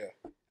right now?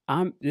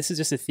 Yeah. This is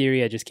just a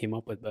theory I just came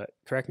up with, but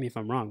correct me if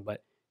I'm wrong.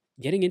 But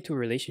getting into a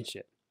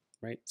relationship,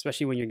 right?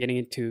 Especially when you're getting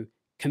into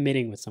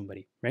committing with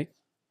somebody, right?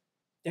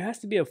 There has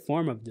to be a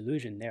form of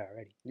delusion there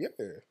already, Yeah.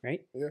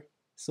 right? Yeah.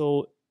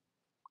 So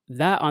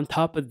that on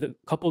top of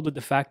coupled with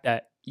the fact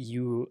that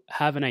you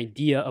have an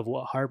idea of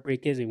what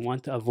heartbreak is and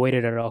want to avoid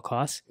it at all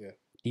costs, Yeah.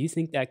 do you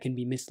think that can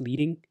be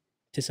misleading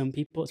to some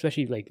people,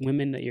 especially like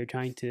women that you're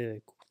trying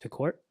to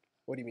court?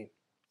 What do you mean?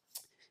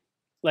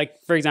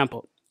 Like, for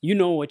example, you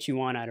know what you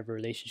want out of a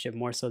relationship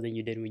more so than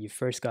you did when you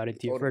first got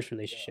into your Totally. first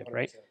relationship, Yeah,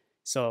 right? 100%.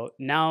 So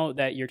now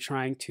that you're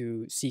trying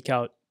to seek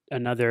out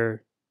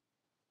another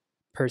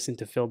person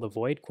to fill the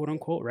void, quote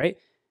unquote, right?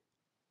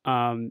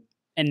 And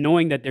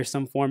knowing that there's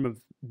some form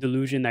of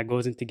delusion that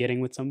goes into getting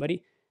with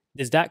somebody,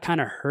 does that kind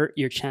of hurt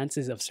your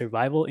chances of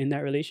survival in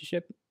that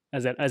relationship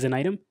as an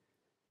item?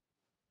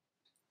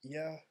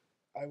 Yeah,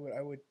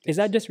 I would. Is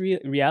that just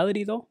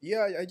reality though?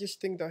 Yeah, I just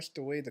think that's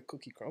the way the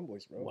cookie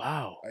crumbles, bro.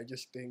 Wow. I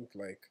just think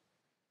like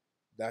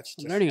that's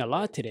I'm just learning a the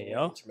lot way- today, the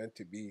way yo. It's meant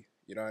to be.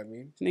 You know what I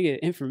mean? This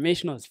nigga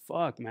informational as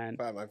fuck, man.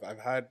 Fam, I've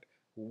had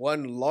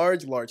one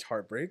large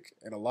heartbreak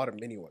and a lot of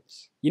mini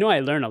ones. You know, I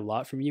learn a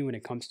lot from you when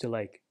it comes to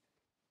like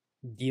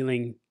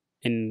dealing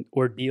in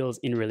ordeals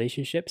in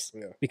relationships.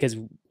 Yeah. Because,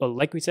 well,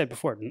 like we said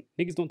before,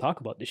 niggas don't talk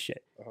about this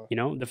shit. Uh-huh. You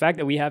know, the fact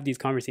that we have these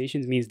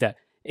conversations means that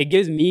it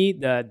gives me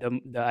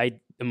the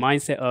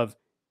mindset of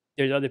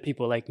there's other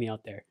people like me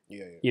out there.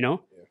 Yeah. You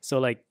know, Yeah. so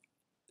like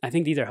I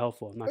think these are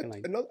helpful. I'm not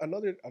But gonna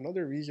lie.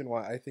 another reason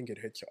why I think it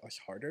hits us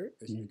harder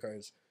is Mhm.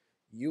 because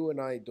you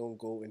and I don't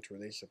go into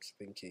relationships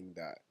thinking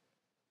that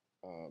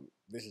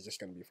this is just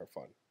gonna be for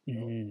fun. You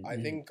know? Mhm, I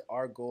mhm. think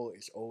our goal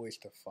is always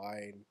to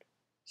find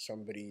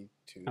somebody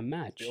to A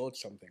match. build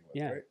something with,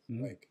 Yeah. right?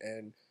 Mhm. Like,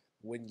 and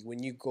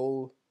when you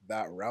go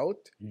that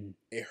route, Mhm.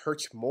 it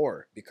hurts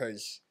more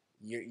because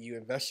you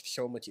invest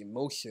so much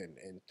emotion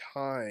and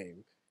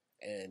time,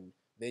 and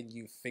then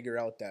you figure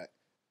out that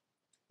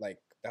like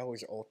that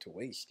was all to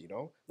waste, you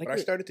know. Like But I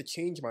we're- started to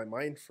change my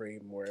mind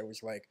frame where it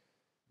was like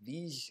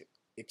these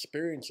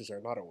experiences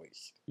are not a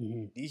waste.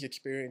 Mhm, These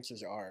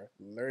experiences are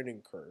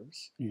learning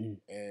curves,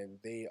 mhm.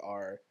 and they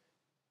are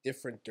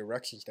different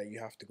directions that you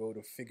have to go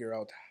to figure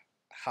out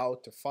how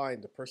to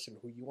find the person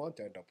who you want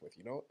to end up with.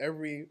 You know,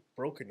 every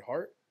broken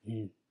heart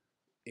Mhm.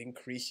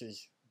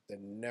 increases the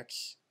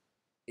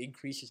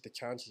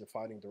chances of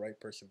finding the right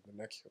person the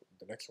next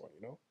one.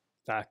 You know,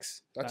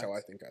 Facts. that's how I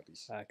Facts. think at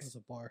least. That's Facts.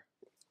 a bar.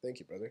 Thank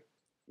you, brother.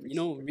 You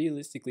know,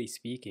 realistically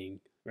speaking,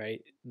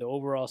 right? The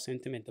overall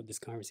sentiment of this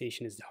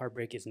conversation is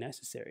heartbreak is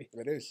necessary.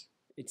 It is.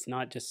 It's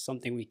not just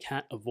something we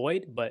can't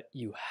avoid, but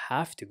you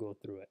have to go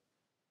through it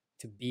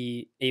to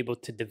be able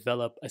to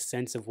develop a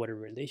sense of what a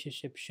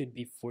relationship should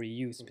be for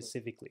you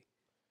specifically,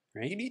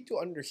 right? You need to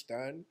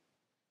understand,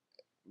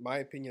 my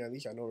opinion at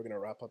least, I know we're going to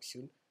wrap up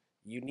soon.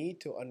 You need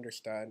to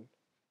understand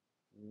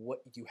what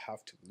you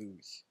have to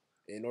lose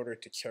in order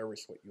to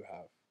cherish what you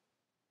have.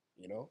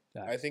 You know?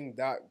 I Facts. think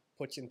that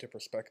puts into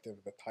perspective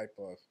the type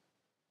of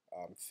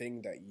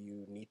thing that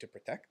you need to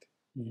protect,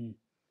 Mhm.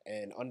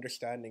 and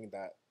understanding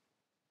that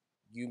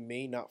you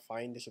may not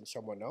find this in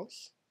someone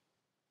else.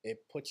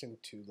 It puts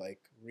into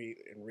like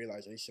in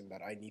realization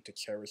that I need to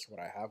cherish what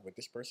I have with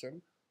this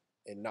person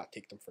and not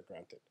take them for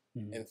granted.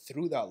 Mhm. And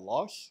through that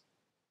loss,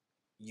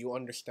 you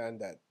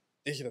understand that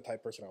this is the type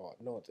of person I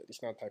want. No,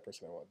 it's not the type of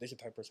person I want. This is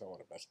the type of person I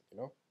want to invest in,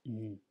 you know?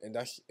 Mhm. And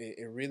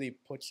it really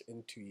puts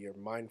into your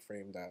mind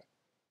frame that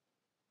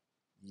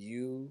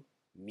you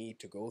need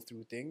to go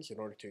through things in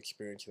order to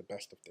experience the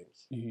best of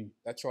things. Mhm.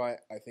 That's why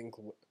I think,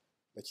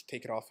 let's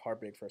take it off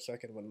heartbreak for a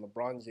second. When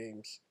LeBron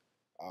James,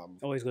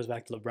 Always goes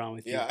back to LeBron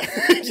with yeah,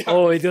 you. yeah.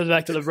 Always goes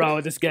back to LeBron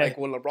with this guy. Like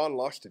when LeBron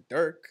lost to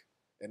Dirk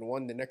and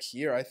won the next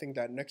year, I think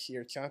that next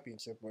year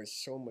championship was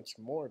so much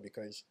more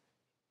because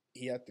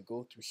he had to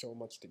go through so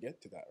much to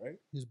get to that, right?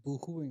 He's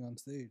boo-hooing on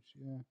stage.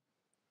 Yeah,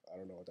 I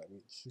don't know what that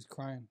means. he's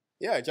crying.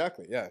 Yeah,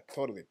 exactly. Yeah,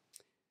 totally.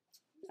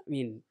 I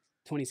mean,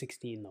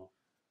 2016 though.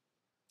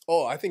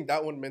 Oh, I think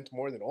that one meant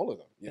more than all of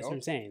them. You That's know, what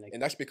I'm saying. Like,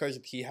 and that's because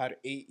he had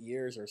 8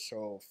 years or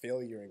so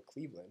failure in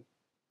Cleveland,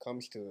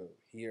 comes to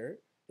here,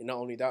 and not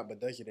only that,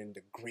 but does it in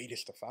the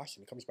greatest of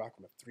fashion. He comes back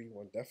from a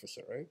 3-1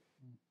 deficit, right?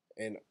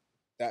 And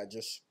that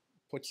just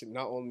puts it.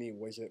 Not only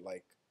was it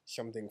like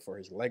something for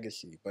his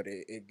legacy, but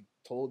it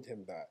told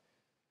him that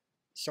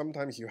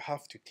sometimes you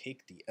have to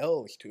take the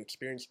L's to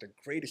experience the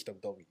greatest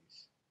of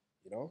W's.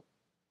 You know?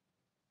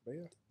 But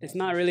yeah. It's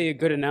not really a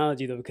good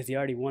analogy though because he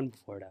already won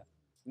before that.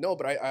 No,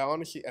 but I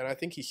honestly, and I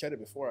think he said it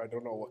before. I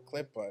don't know what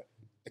clip, but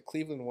the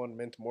Cleveland one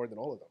meant more than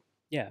all of them.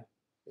 Yeah.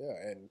 Yeah,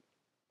 and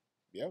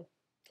yeah,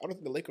 I don't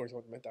think the Lakers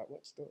one meant that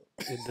much still.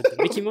 The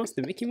Mickey Mouse,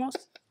 the Mickey Mouse,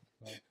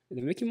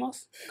 the Mickey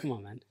Mouse. Come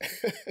on, man.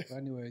 But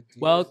anyway,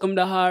 Welcome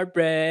to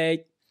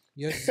Heartbreak.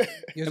 yes,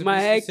 yes. My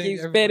head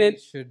keeps spinning.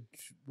 Should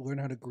learn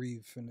how to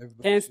grieve, and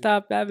everybody Can't should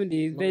stop having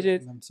these learn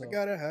visions. from I themselves.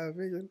 gotta have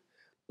vision.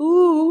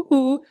 Ooh,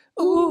 ooh,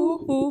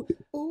 ooh, ooh.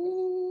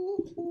 Ooh.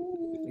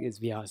 Look, it's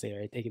Beyonce,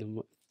 right?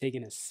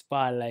 Taking a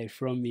spotlight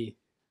from me.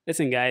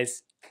 Listen,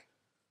 guys.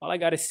 All I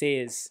gotta say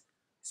is,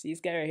 see this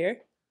guy right here?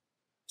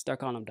 Start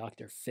calling him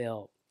Dr.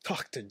 Phil.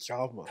 Dr.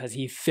 Jama. Because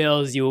he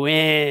fills you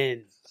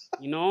in.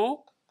 You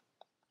know?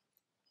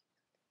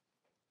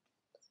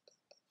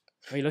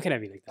 Why are you looking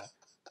at me like that?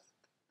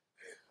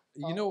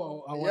 You know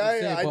what I want Yeah, to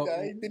say yeah, about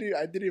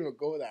I didn't even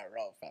go that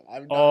route, fam.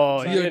 I'm not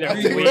Oh, trying you're to- the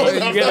agree with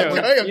waste. what You're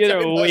I'm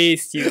the saying.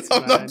 waste youth,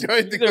 I'm not man.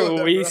 trying to You're go the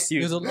there, waste bro.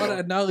 youth. there's a lot of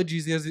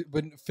analogies he has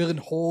been filling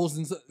holes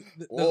and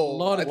there's a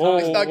lot of Whoa,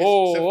 times. let's not get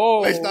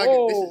specific. Let's not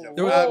get- this is a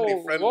There was-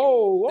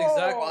 family-friendly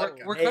Exactly.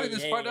 podcast. We're cutting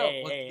this part out,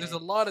 but there's a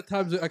lot of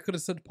times I could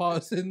have said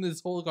pause in this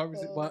whole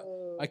conversation, but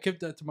I kept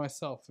that to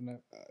myself, and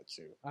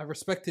True. I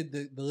respected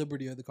the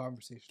liberty of the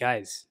conversation.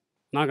 Guys,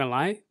 not gonna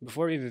lie,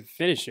 before we even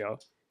finish, yo,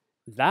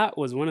 that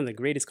was one of the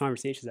greatest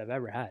conversations I've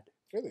ever had.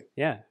 Really?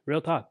 Yeah,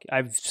 real talk.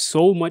 I'm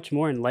so much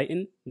more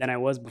enlightened than I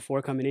was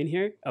before coming in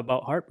here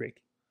about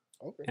Heartbreak.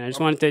 Okay. And I just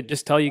wanted to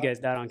just tell you guys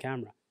that on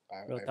camera.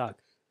 Real I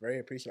talk. very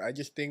appreciate. I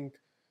just think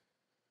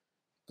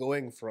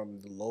going from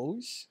the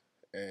lows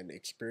and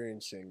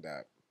experiencing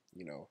that,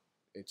 you know,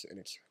 it's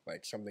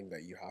like something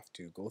that you have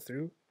to go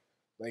through.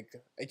 Like,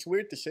 it's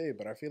weird to say,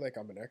 but I feel like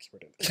I'm an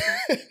expert in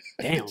it.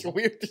 Damn. It's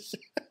weird to say.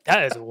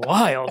 That is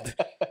wild.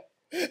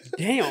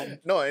 Damn.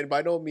 No, and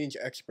by no means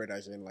expert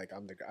as in like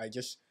I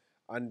just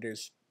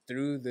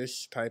through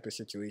this type of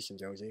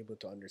situations I was able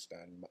to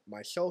understand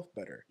myself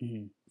better.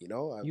 Mhm. You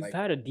know, You've like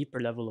had a deeper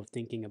level of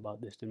thinking about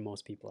this than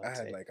most people, I I'd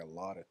had say. like a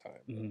lot of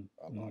time, bro. Mhm,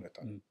 A lot of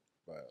time. mhm.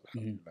 But Mhm.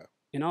 alhamdulillah.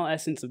 In all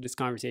essence of this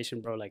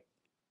conversation, bro, like,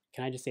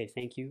 can I just say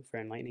thank you for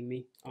enlightening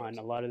me on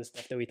a lot of the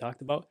stuff that we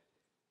talked about?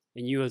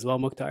 And you as well,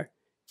 Mukhtar,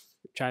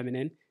 for chiming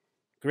in.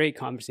 Great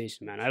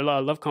conversation, man. I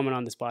love coming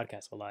on this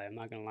podcast, wallah. I'm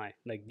not going to lie.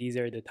 Like, these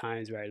are the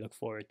times where I look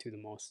forward to the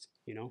most,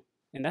 you know?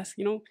 And that's,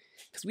 you know,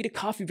 because we the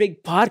Coffee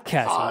Break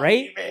podcast,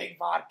 right? Big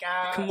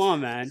podcast. Come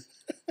on, man.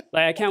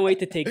 Like, I can't wait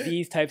to take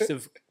these types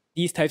of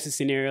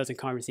scenarios and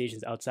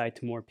conversations outside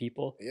to more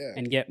people Yeah.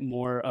 and get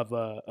more of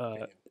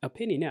a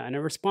opinion, yeah, and a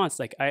response.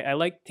 Like, I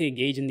like to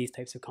engage in these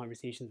types of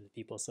conversations with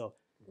people. So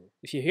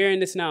if you're hearing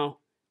this now,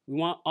 we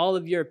want all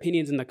of your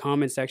opinions in the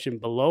comment section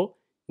below.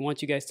 We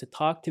want you guys to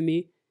talk to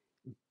me,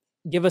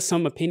 give us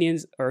some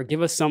opinions, or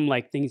give us some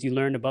like things you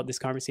learned about this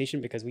conversation,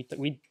 because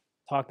we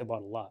talked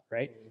about a lot,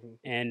 right? Mhm.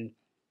 And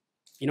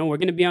you know, we're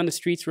going to be on the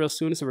streets real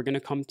soon, so we're going to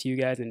come to you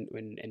guys and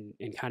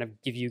kind of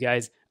give you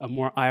guys a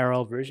more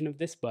IRL version of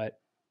this. But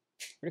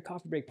we're the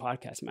Coffee Break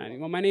podcast, man.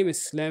 Well, my name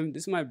is Slim.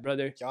 This is my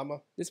brother.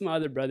 Jama. This is my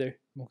other brother.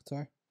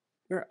 Mukhtar.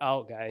 We're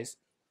out, guys.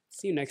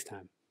 See you next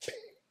time.